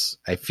about this.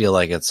 I feel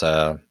like it's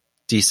a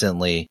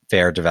decently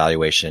fair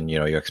devaluation.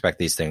 You expect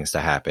these things to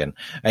happen.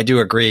 I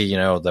do agree,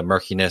 the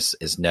murkiness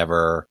is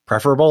never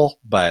preferable,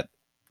 but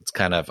it's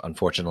kind of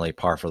unfortunately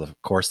par for the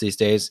course these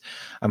days.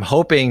 I'm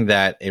hoping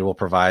that it will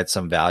provide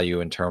some value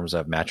in terms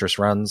of mattress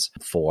runs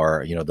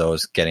for,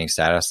 those getting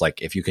status.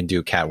 Like if you can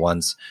do Cat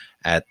 1s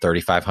at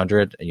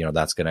 3,500,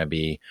 that's going to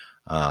be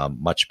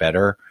much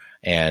better.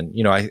 And,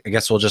 I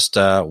guess we'll just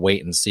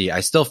wait and see.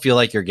 I still feel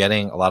like you're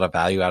getting a lot of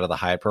value out of the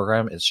Hyatt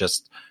program. It's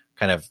just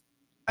kind of,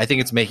 I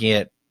think it's making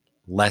it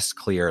less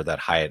clear that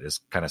Hyatt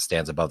kind of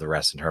stands above the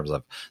rest in terms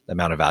of the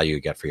amount of value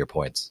you get for your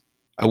points.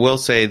 I will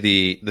say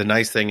the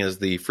nice thing is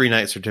the free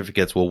night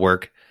certificates will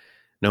work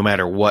no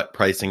matter what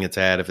pricing it's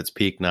at, if it's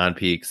peak,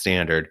 non-peak,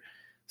 standard.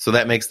 So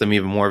that makes them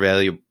even more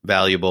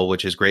valuable,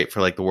 which is great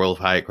for like the World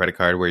of Hyatt credit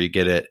card, where you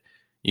get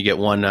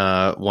one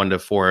 1 to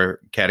 4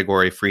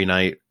 category free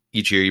night.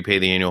 Each year you pay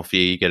the annual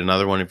fee. You get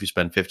another one if you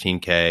spend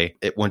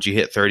 $15K. Once you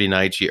hit 30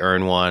 nights, you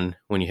earn one.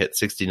 When you hit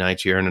 60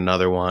 nights, you earn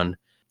another one.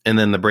 And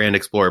then the Brand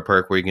Explorer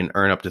perk where you can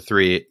earn up to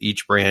 3.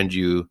 Each brand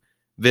you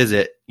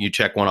visit, you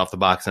check one off the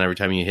box, and every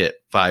time you hit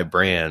 5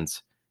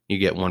 brands, you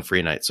get 1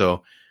 free night.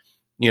 So,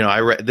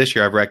 this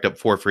year I've racked up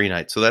 4 free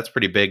nights. So that's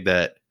pretty big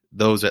that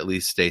those at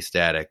least stay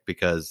static,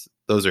 because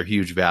those are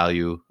huge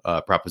value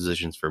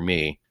propositions for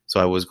me. So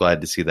I was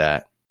glad to see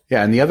that.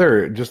 Yeah, and the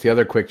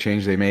other quick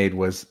change they made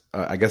was,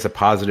 I guess, a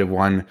positive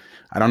one.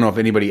 I don't know if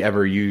anybody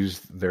ever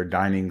used their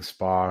dining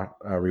spa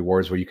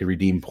rewards where you could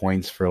redeem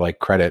points for like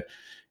credit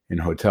in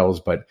hotels,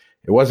 but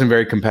it wasn't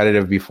very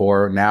competitive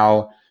before.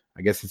 Now,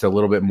 I guess it's a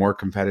little bit more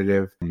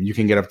competitive. You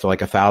can get up to like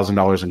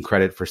 $1,000 in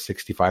credit for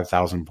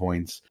 65,000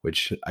 points,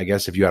 which I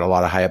guess if you had a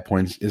lot of Hyatt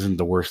points isn't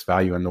the worst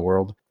value in the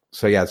world.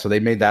 So yeah, so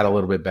they made that a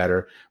little bit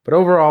better. But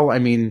overall, I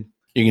mean,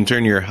 you can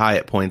turn your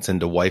Hyatt points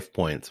into wife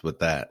points with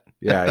that.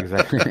 Yeah,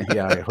 exactly.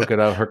 Yeah, hook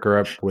her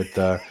up with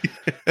a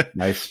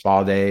nice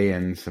spa day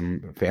and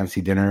some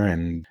fancy dinner.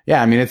 And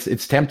yeah, I mean,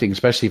 it's tempting,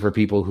 especially for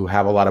people who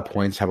have a lot of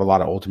points, have a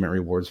lot of ultimate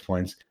rewards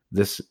points.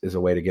 This is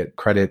a way to get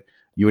credit.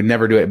 You would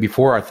never do it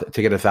before.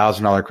 To get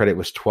 $1,000 credit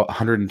was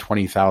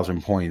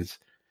 120,000 points.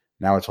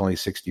 Now it's only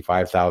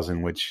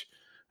 65,000, which,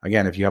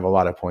 again, if you have a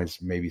lot of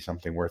points, maybe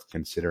something worth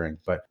considering.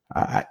 But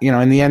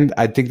in the end,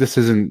 I think this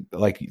isn't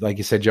like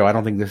you said, Joe. I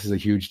don't think this is a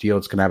huge deal.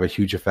 It's going to have a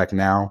huge effect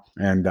now,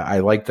 and I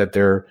like that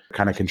they're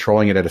kind of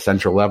controlling it at a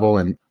central level.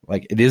 And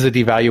like, it is a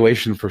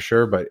devaluation for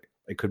sure, but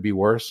it could be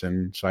worse.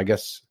 And so I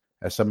guess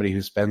as somebody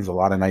who spends a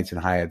lot of nights in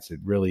Hyatts,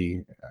 it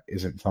really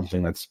isn't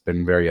something that's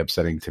been very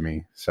upsetting to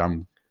me. So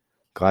I'm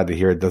glad to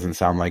hear it doesn't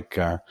sound like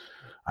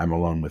I'm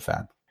alone with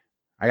that.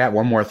 I got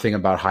one more thing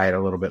about Hyatt a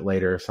little bit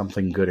later,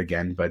 something good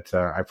again, but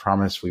I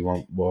promise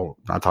we'll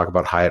not talk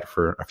about Hyatt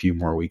for a few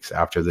more weeks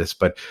after this.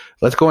 But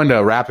let's go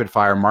into rapid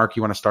fire. Mark,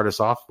 you want to start us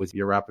off with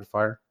your rapid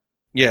fire?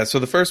 Yeah, so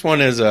the first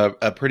one is a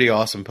pretty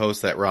awesome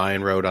post that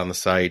Ryan wrote on the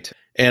site.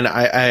 And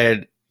I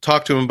had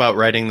talked to him about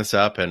writing this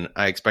up, and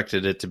I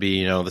expected it to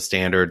be, the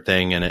standard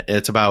thing. And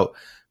it's about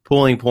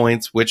pooling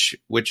points, which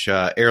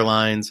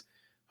airlines,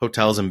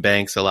 hotels, and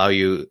banks allow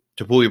you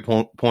to pool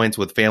your points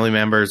with family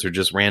members or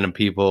just random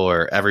people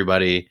or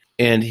everybody.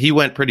 And he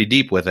went pretty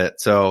deep with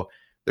it. So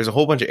there's a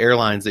whole bunch of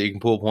airlines that you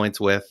can pool points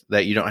with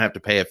that you don't have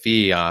to pay a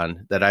fee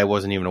on that I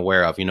wasn't even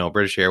aware of.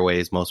 British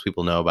Airways, most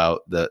people know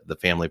about the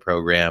family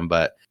program,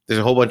 but there's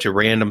a whole bunch of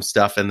random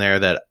stuff in there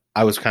that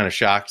I was kind of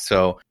shocked.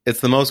 So it's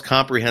the most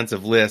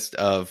comprehensive list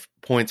of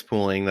points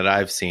pooling that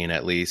I've seen,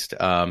 at least.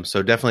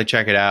 So definitely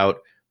check it out,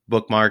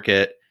 bookmark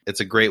it. It's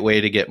a great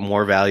way to get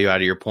more value out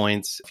of your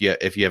points.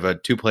 If you have a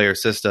 2-player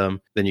system,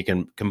 then you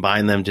can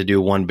combine them to do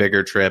one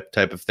bigger trip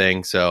type of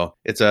thing. So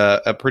it's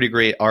a pretty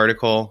great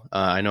article.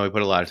 I know we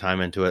put a lot of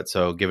time into it,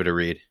 so give it a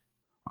read.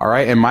 All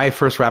right. And my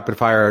first rapid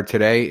fire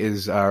today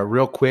is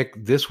real quick.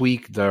 This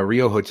week, the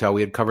Rio Hotel,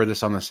 we had covered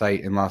this on the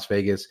site in Las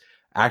Vegas,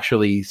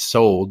 actually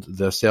sold.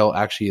 The sale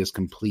actually is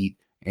complete.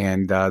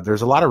 And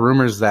there's a lot of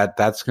rumors that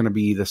that's going to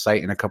be the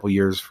site in a couple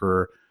years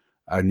for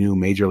a new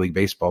Major League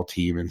Baseball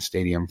team and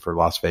stadium for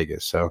Las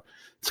Vegas. So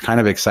it's kind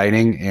of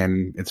exciting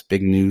and it's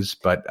big news.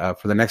 But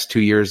for the next 2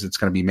 years, it's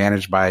going to be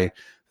managed by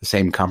the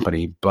same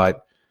company.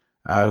 But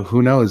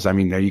who knows? I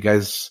mean, are you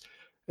guys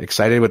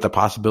excited with the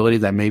possibility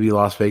that maybe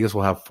Las Vegas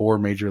will have 4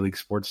 Major League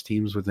sports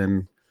teams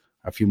within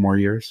a few more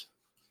years?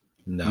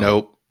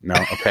 Nope. No.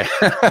 Okay.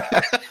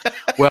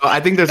 Well,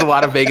 I think there's a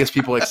lot of Vegas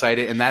people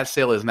excited, and that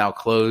sale is now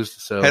closed.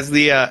 So has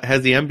the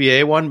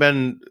NBA one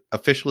been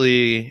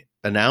officially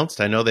announced?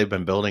 I know they've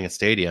been building a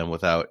stadium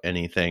without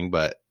anything,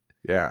 but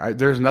yeah,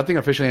 there's nothing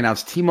officially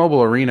announced.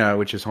 T-Mobile Arena,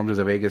 which is home to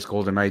the Vegas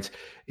Golden Knights,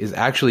 is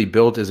actually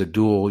built as a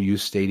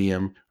dual-use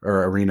stadium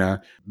or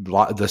arena.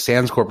 The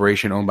Sands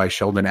Corporation, owned by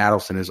Sheldon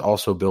Adelson, is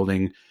also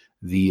building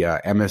the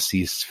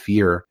MSC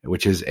Sphere,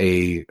 which is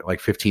a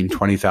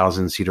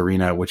 20,000 seat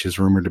arena, which is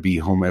rumored to be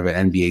home of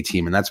an NBA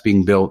team, and that's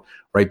being built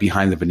right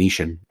behind the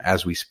Venetian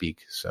as we speak.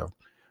 So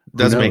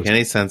doesn't make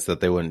any sense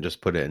that they wouldn't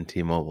just put it in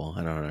T-Mobile.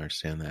 I don't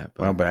understand that.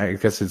 But I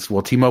guess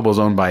T-Mobile's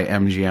owned by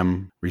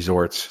MGM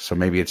Resorts, so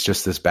maybe it's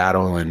just this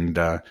battle, and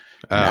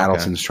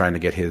Adelson's trying to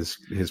get his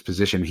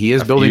position. He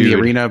is building the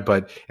arena,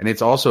 and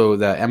it's also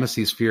the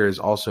MSC Sphere is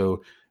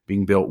also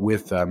being built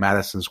with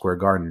Madison Square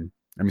Garden.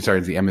 The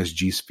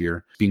MSG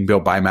Sphere being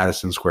built by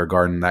Madison Square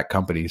Garden, that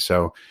company.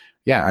 So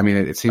yeah, I mean,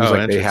 it seems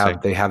like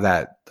they have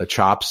the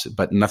chops,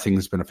 but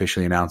nothing's been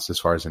officially announced as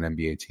far as an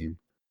NBA team.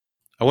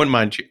 I wouldn't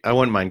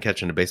mind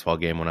catching a baseball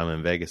game when I'm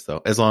in Vegas,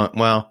 though.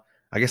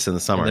 I guess in the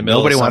summer.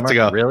 Nobody wants to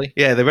go. Really?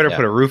 Yeah, they better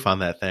put a roof on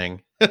that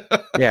thing.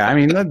 Yeah, I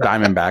mean, the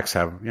Diamondbacks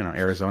have,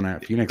 Arizona,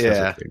 Phoenix has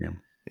a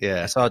stadium.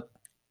 Yeah. I saw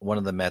one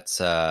of the Mets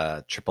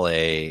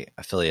AAA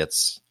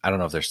affiliates. I don't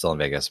know if they're still in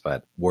Vegas,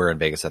 but were in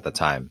Vegas at the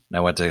time. And I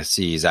went to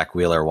see Zach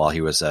Wheeler while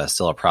he was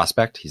still a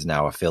prospect. He's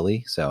now a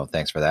Philly, so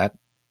thanks for that.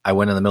 I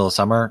went in the middle of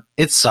summer.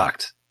 It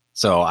sucked.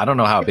 So I don't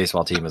know how a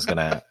baseball team is going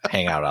to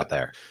hang out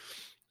there.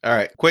 All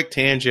right, quick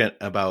tangent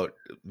about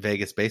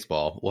Vegas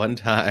baseball. One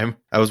time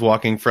I was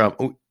walking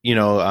from,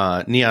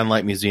 Neon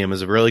Light Museum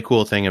is a really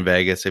cool thing in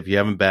Vegas. If you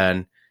haven't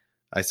been,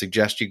 I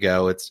suggest you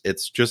go.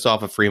 It's just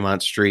off of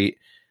Fremont Street,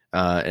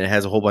 and it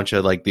has a whole bunch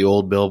of the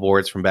old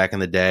billboards from back in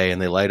the day,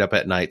 and they light up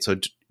at night. So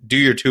do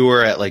your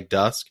tour at like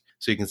dusk,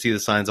 so you can see the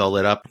signs all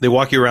lit up. They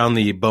walk you around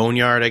the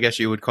boneyard, I guess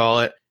you would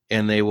call it,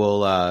 and they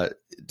will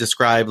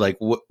describe like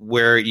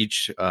where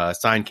each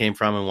sign came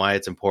from and why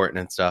it's important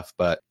and stuff.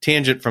 But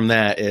tangent from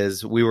that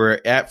is we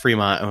were at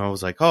Fremont and I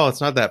was like, oh,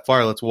 it's not that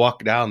far. Let's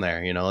walk down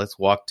there. Let's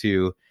walk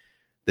to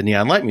the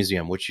Neon Light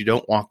Museum, which you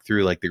don't walk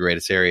through like the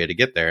greatest area to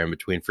get there in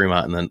between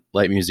Fremont and the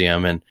Light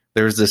Museum. And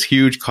there's this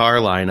huge car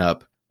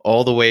lineup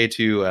all the way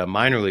to a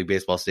minor league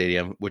baseball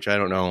stadium, which I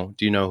don't know.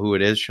 Do you know who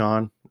it is,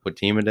 Sean? What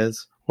team it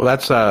is? Well,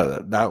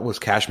 that was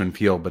Cashman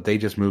Field, but they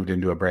just moved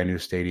into a brand new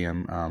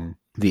stadium.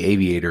 The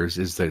Aviators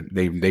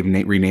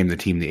they've renamed the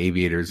team the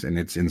Aviators, and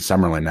it's in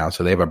Summerlin now.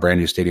 So they have a brand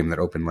new stadium that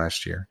opened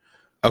last year.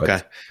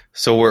 Okay.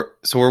 So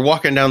we're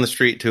walking down the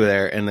street to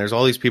there, and there's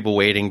all these people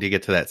waiting to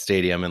get to that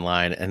stadium in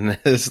line. And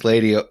this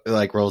lady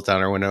like rolls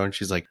down her window and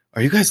she's like,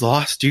 "Are you guys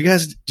lost? Do you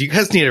guys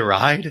need a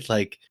ride?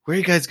 Like, where are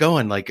you guys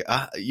going? Like,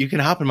 you can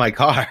hop in my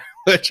car,"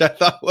 which I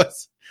thought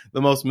was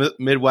the most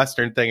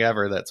Midwestern thing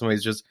ever, that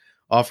somebody's just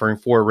offering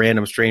 4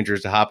 random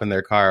strangers to hop in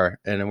their car.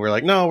 And we're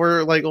like, "No,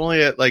 we're like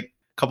only at like a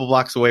couple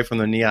blocks away from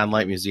the Neon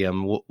Light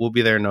Museum. We'll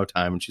be there in no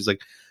time." And she's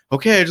like,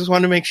 "Okay, I just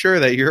wanted to make sure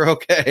that you're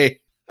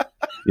okay."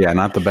 Yeah,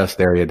 not the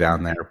best area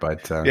down there,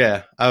 but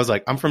yeah, I was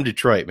like, I'm from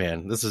Detroit,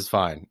 man. This is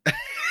fine.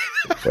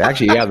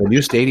 Actually, yeah, the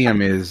new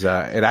stadium is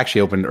it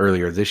actually opened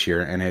earlier this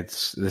year, and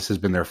this has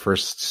been their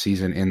first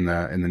season in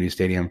the new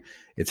stadium.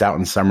 It's out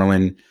in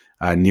Summerlin,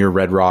 near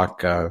Red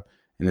Rock, and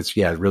it's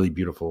really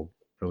beautiful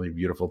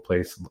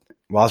place.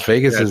 Las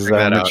Vegas is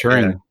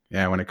maturing,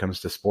 when it comes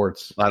to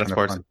sports. A lot of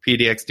sports.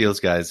 PDX Deals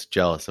guys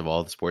jealous of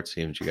all the sports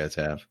teams you guys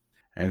have.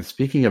 And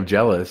speaking of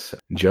jealous,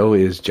 Joe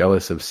is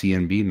jealous of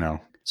CNB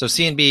now. So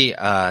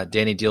CNB,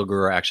 Danny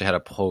Dielgruer actually had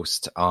a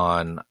post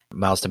on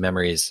Miles to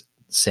Memories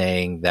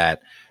saying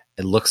that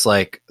it looks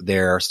like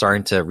they're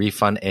starting to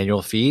refund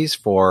annual fees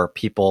for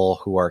people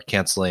who are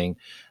canceling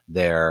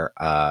their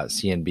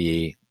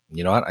CNB.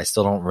 You know what? I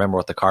still don't remember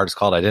what the card is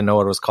called. I didn't know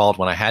what it was called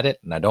when I had it,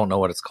 and I don't know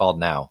what it's called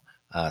now.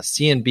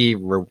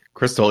 CNB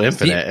Crystal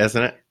Infinite,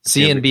 isn't it?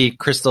 CNB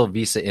Crystal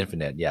Visa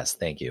Infinite. Yes,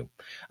 thank you.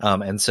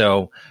 And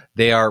so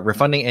they are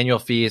refunding annual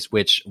fees,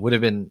 which would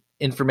have been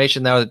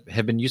information that would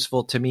have been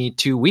useful to me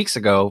 2 weeks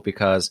ago,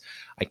 because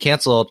I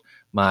canceled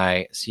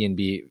my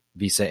CNB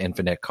Visa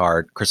Infinite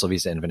card, Crystal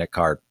Visa Infinite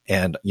card.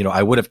 And,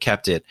 I would have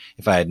kept it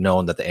if I had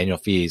known that the annual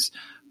fees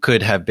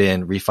could have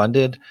been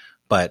refunded,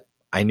 but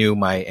I knew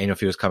my annual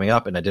fee was coming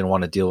up and I didn't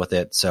want to deal with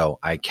it. So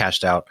I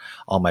cashed out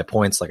all my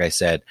points, like I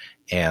said,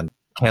 and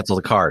canceled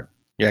the card.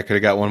 Yeah, could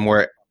have got one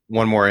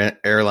more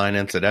airline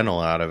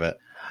incidental out of it.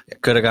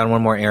 Could have gotten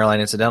one more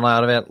airline incidental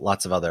out of it.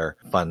 Lots of other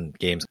fun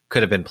games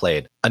could have been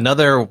played.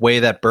 Another way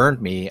that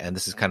burned me, and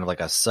this is kind of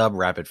like a sub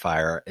rapid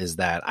fire, is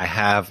that I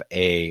have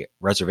a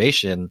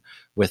reservation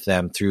with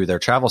them through their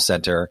travel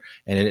center,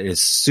 and it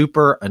is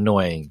super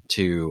annoying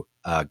to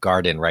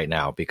Garden right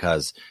now,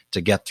 because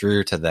to get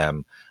through to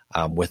them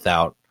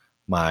without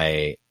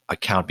my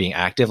account being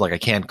active, like I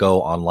can't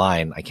go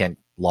online, I can't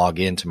log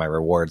into my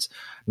rewards.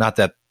 Not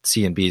that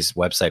CNB's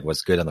website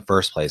was good in the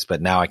first place,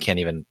 but now I can't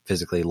even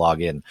physically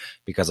log in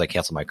because I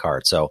canceled my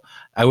card. So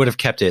I would have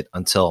kept it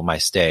until my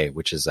stay,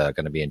 which is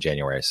going to be in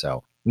January.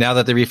 So now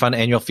that they refund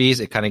annual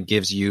fees, it kind of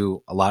gives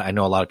you a lot. I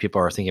know a lot of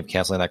people are thinking of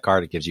canceling that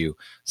card. It gives you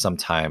some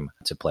time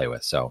to play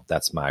with. So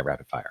that's my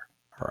rapid fire.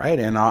 All right.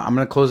 And I'm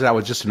going to close it out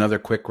with just another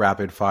quick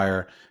rapid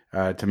fire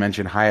to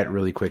mention Hyatt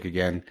really quick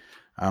again.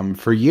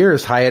 For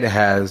years,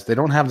 Hyatt they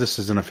don't have this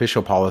as an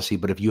official policy,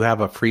 but if you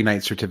have a free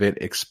night certificate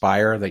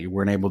expire that you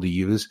weren't able to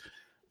use,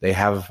 they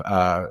have,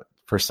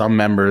 for some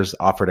members,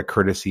 offered a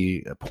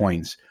courtesy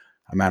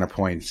amount of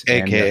points.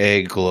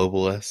 AKA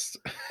globalist.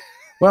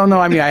 Well,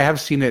 no, I mean, I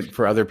have seen it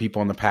for other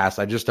people in the past.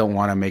 I just don't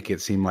want to make it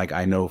seem like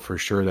I know for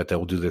sure that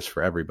they'll do this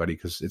for everybody,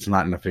 because it's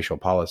not an official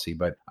policy.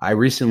 But I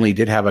recently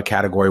did have a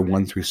category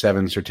 1 through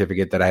 7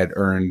 certificate that I had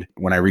earned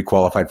when I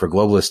requalified for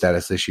globalist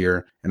status this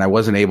year, and I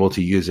wasn't able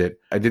to use it.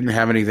 I didn't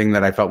have anything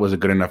that I felt was a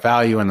good enough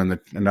value, and then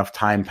enough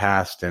time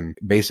passed. And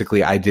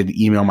basically, I did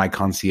email my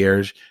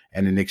concierge,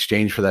 and in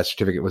exchange for that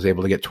certificate was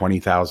able to get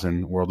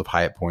 20,000 World of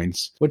Hyatt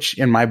points, which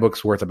in my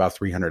book's worth about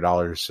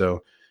 $300.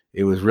 So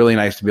it was really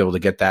nice to be able to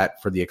get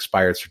that for the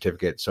expired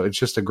certificate. So it's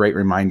just a great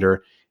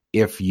reminder.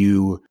 If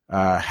you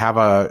have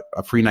a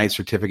free night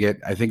certificate,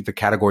 I think the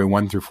category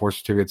 1 through 4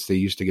 certificates, they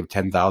used to give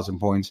 10,000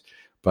 points,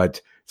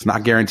 but it's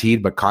not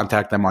guaranteed. But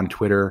contact them on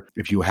Twitter.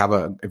 If you are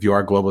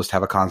a globalist,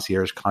 have a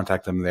concierge,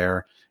 contact them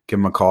there, give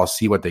them a call,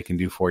 see what they can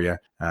do for you.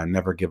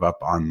 Never give up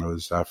on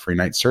those free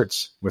night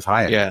certs with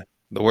Hyatt. Yeah.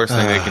 The worst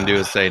thing they can do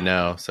is say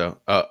no. So,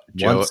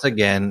 Joe. Once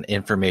again,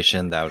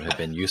 information that would have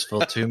been useful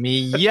to me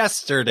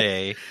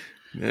yesterday.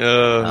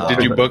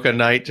 Did you book a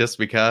night just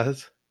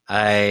because?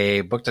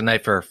 I booked a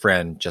night for a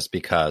friend just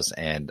because,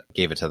 and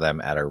gave it to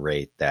them at a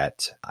rate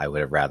that I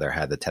would have rather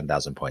had the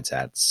 10,000 points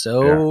at.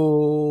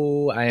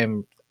 So I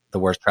am the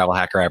worst travel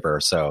hacker ever.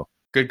 So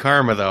good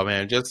karma, though,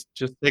 man. Just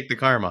take the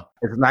karma.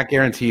 It's not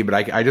guaranteed, but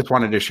I just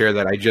wanted to share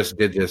that I just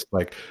did this.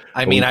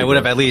 I would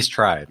have at least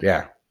tried.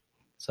 Yeah.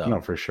 So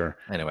No, for sure.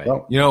 anyway,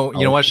 Well, you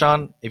know what,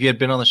 Sean? If you had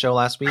been on the show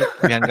last week,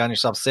 if you hadn't gotten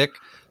yourself sick,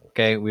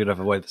 okay, we would have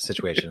avoided the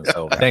situation.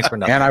 So thanks for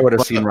nothing. And I would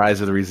have seen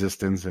Rise of the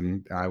Resistance,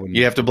 and I wouldn't.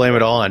 You have to blame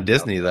it all on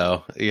Disney,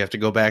 though. You have to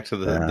go back to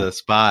the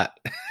spot.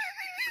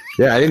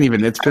 Yeah, I didn't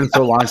even. It's been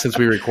so long since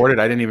we recorded.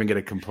 I didn't even get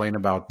a complaint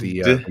about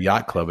the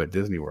yacht club at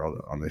Disney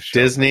World on this show.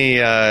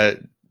 Disney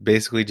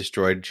basically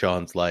destroyed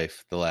Sean's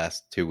life the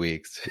last 2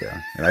 weeks.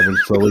 Yeah, and I've been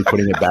slowly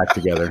putting it back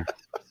together.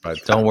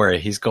 But don't worry,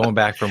 he's going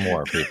back for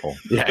more people.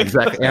 Yeah,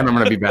 exactly. And I'm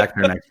going to be back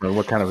there next month.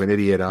 What kind of an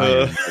idiot I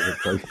am?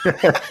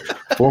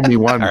 Fool me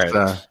once,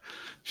 right.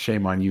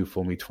 Shame on you.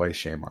 Fool me twice,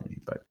 shame on me.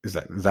 But is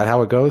that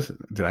how it goes?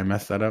 Did I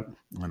mess that up?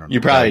 I don't know.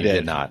 You probably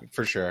did not,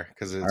 for sure,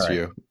 because it's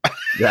you.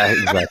 Yeah,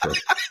 exactly.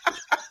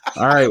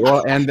 All right.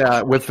 Well, and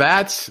with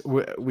that,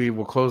 we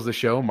will close the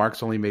show.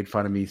 Mark's only made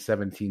fun of me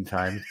 17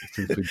 times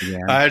since we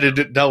began. I had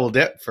to double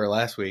dip for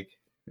last week.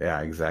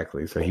 Yeah,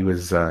 exactly. So he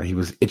was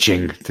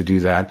itching to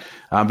do that.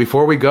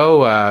 Before we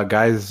go,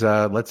 guys,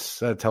 let's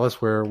tell us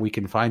where we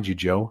can find you,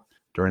 Joe,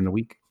 during the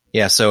week.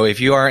 Yeah, so if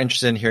you are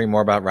interested in hearing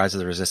more about Rise of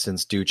the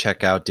Resistance, do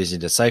check out Disney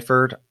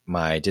Deciphered,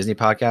 my Disney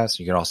podcast.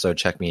 You can also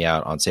check me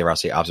out on Save Our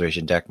State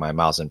Observation Deck, my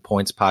Miles and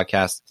Points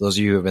podcast. Those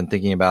of you who have been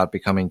thinking about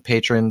becoming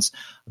patrons,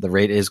 the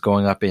rate is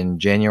going up in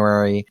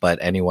January, but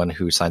anyone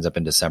who signs up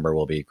in December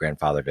will be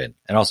grandfathered in.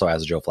 And also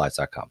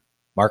asajoflies.com.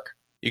 Mark?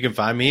 You can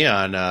find me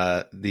on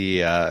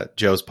the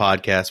Joe's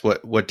podcast.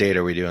 What date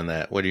are we doing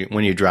that? When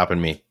are you dropping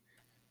me?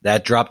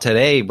 That dropped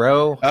today,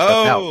 bro.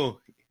 Oh,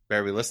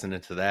 better be listening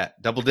to that.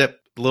 Double dip.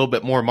 A little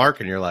bit more Mark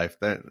in your life.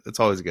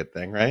 That's always a good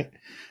thing, right?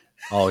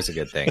 Always a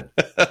good thing.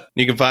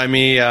 You can find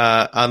me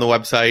on the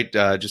website.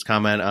 Just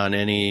comment on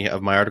any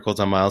of my articles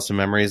on Miles to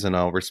Memories, and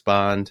I'll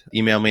respond.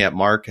 Email me at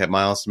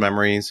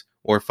mark@miles2memories,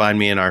 or find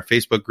me in our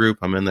Facebook group.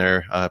 I'm in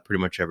there pretty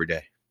much every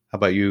day. How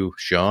about you,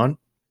 Sean?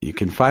 You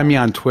can find me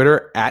on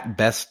Twitter at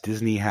Best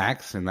Disney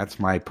Hacks, and that's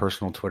my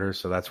personal Twitter.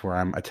 So that's where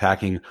I'm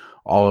attacking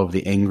all of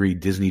the angry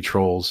Disney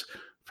trolls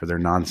for their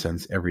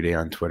nonsense every day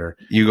on Twitter.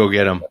 You go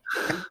get them.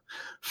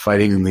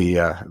 Fighting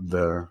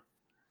the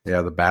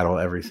battle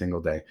every single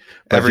day.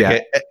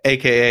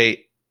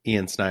 AKA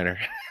Ian Snyder.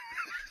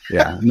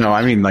 Yeah, no,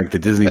 I mean like the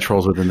Disney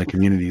trolls within the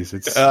communities.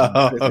 It's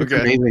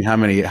amazing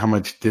how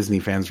much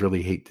Disney fans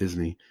really hate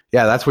Disney.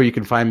 Yeah, that's where you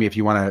can find me if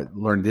you want to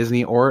learn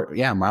Disney, or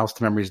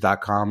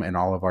milestomemories.com and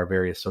all of our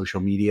various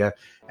social media.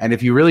 And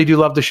if you really do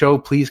love the show,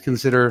 please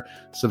consider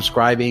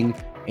subscribing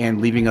and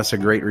leaving us a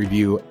great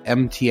review.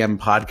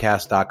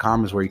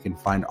 mtmpodcast.com is where you can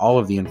find all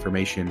of the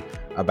information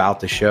about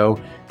the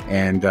show.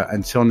 And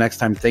until next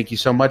time, thank you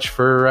so much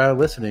for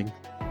listening.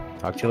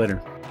 Talk to you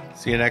later.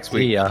 See you next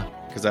week. See ya.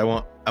 Because I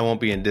won't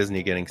be in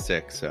Disney getting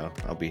sick, so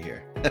I'll be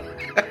here.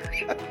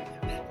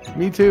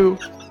 Me too,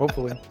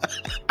 hopefully.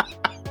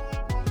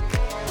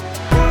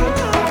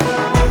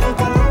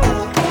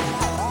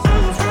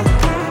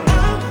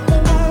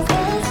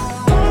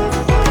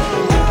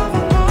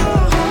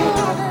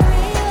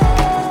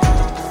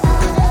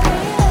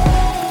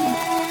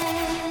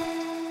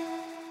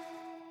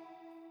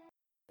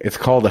 It's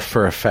called a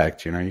for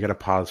effect. You got to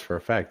pause for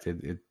effect.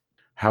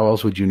 How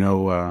else would you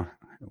know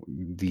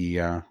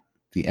the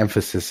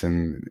emphasis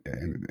and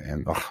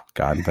oh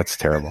God, that's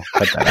terrible.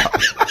 Cut that out.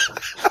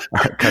 All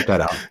right, cut that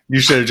out. You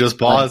should have just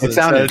paused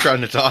instead of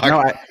trying to talk.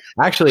 No,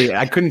 I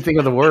couldn't think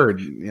of the word.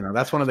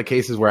 That's one of the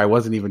cases where I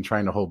wasn't even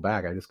trying to hold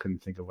back. I just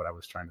couldn't think of what I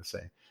was trying to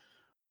say.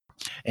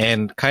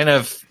 And kind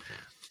of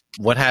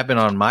what happened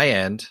on my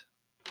end.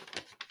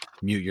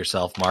 Mute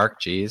yourself,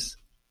 Mark. Jeez.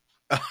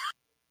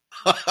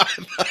 I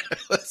thought I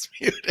was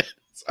muted.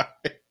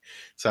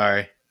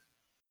 Sorry.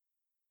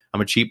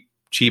 I'm a cheap.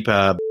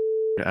 I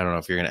don't know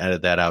if you're going to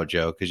edit that out,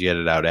 Joe, because you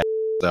edit out.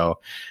 So,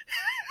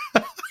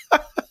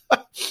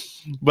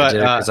 but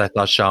because I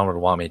thought Sean would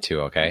want me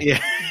to. Okay.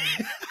 Yeah.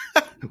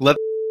 Let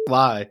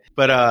fly.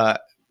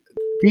 But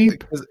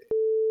beep.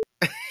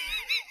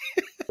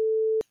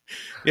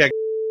 Yeah.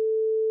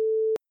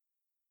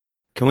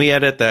 Can we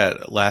edit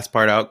that last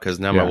part out? Because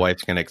now my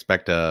wife's going to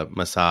expect a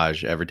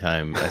massage every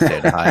time I stay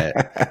at a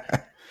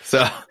Hyatt.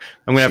 So I'm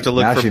going to have to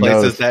look for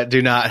places that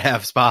do not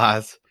have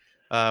spas.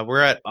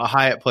 We're at a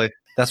Hyatt place.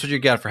 That's what you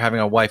get for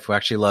having a wife who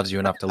actually loves you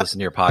enough to listen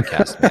to your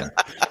podcast, man.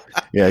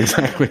 Yeah,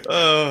 exactly.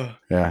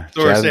 Yeah.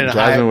 So we're saying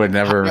Jasmine would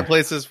never. Hyatt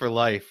places for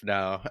life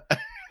now.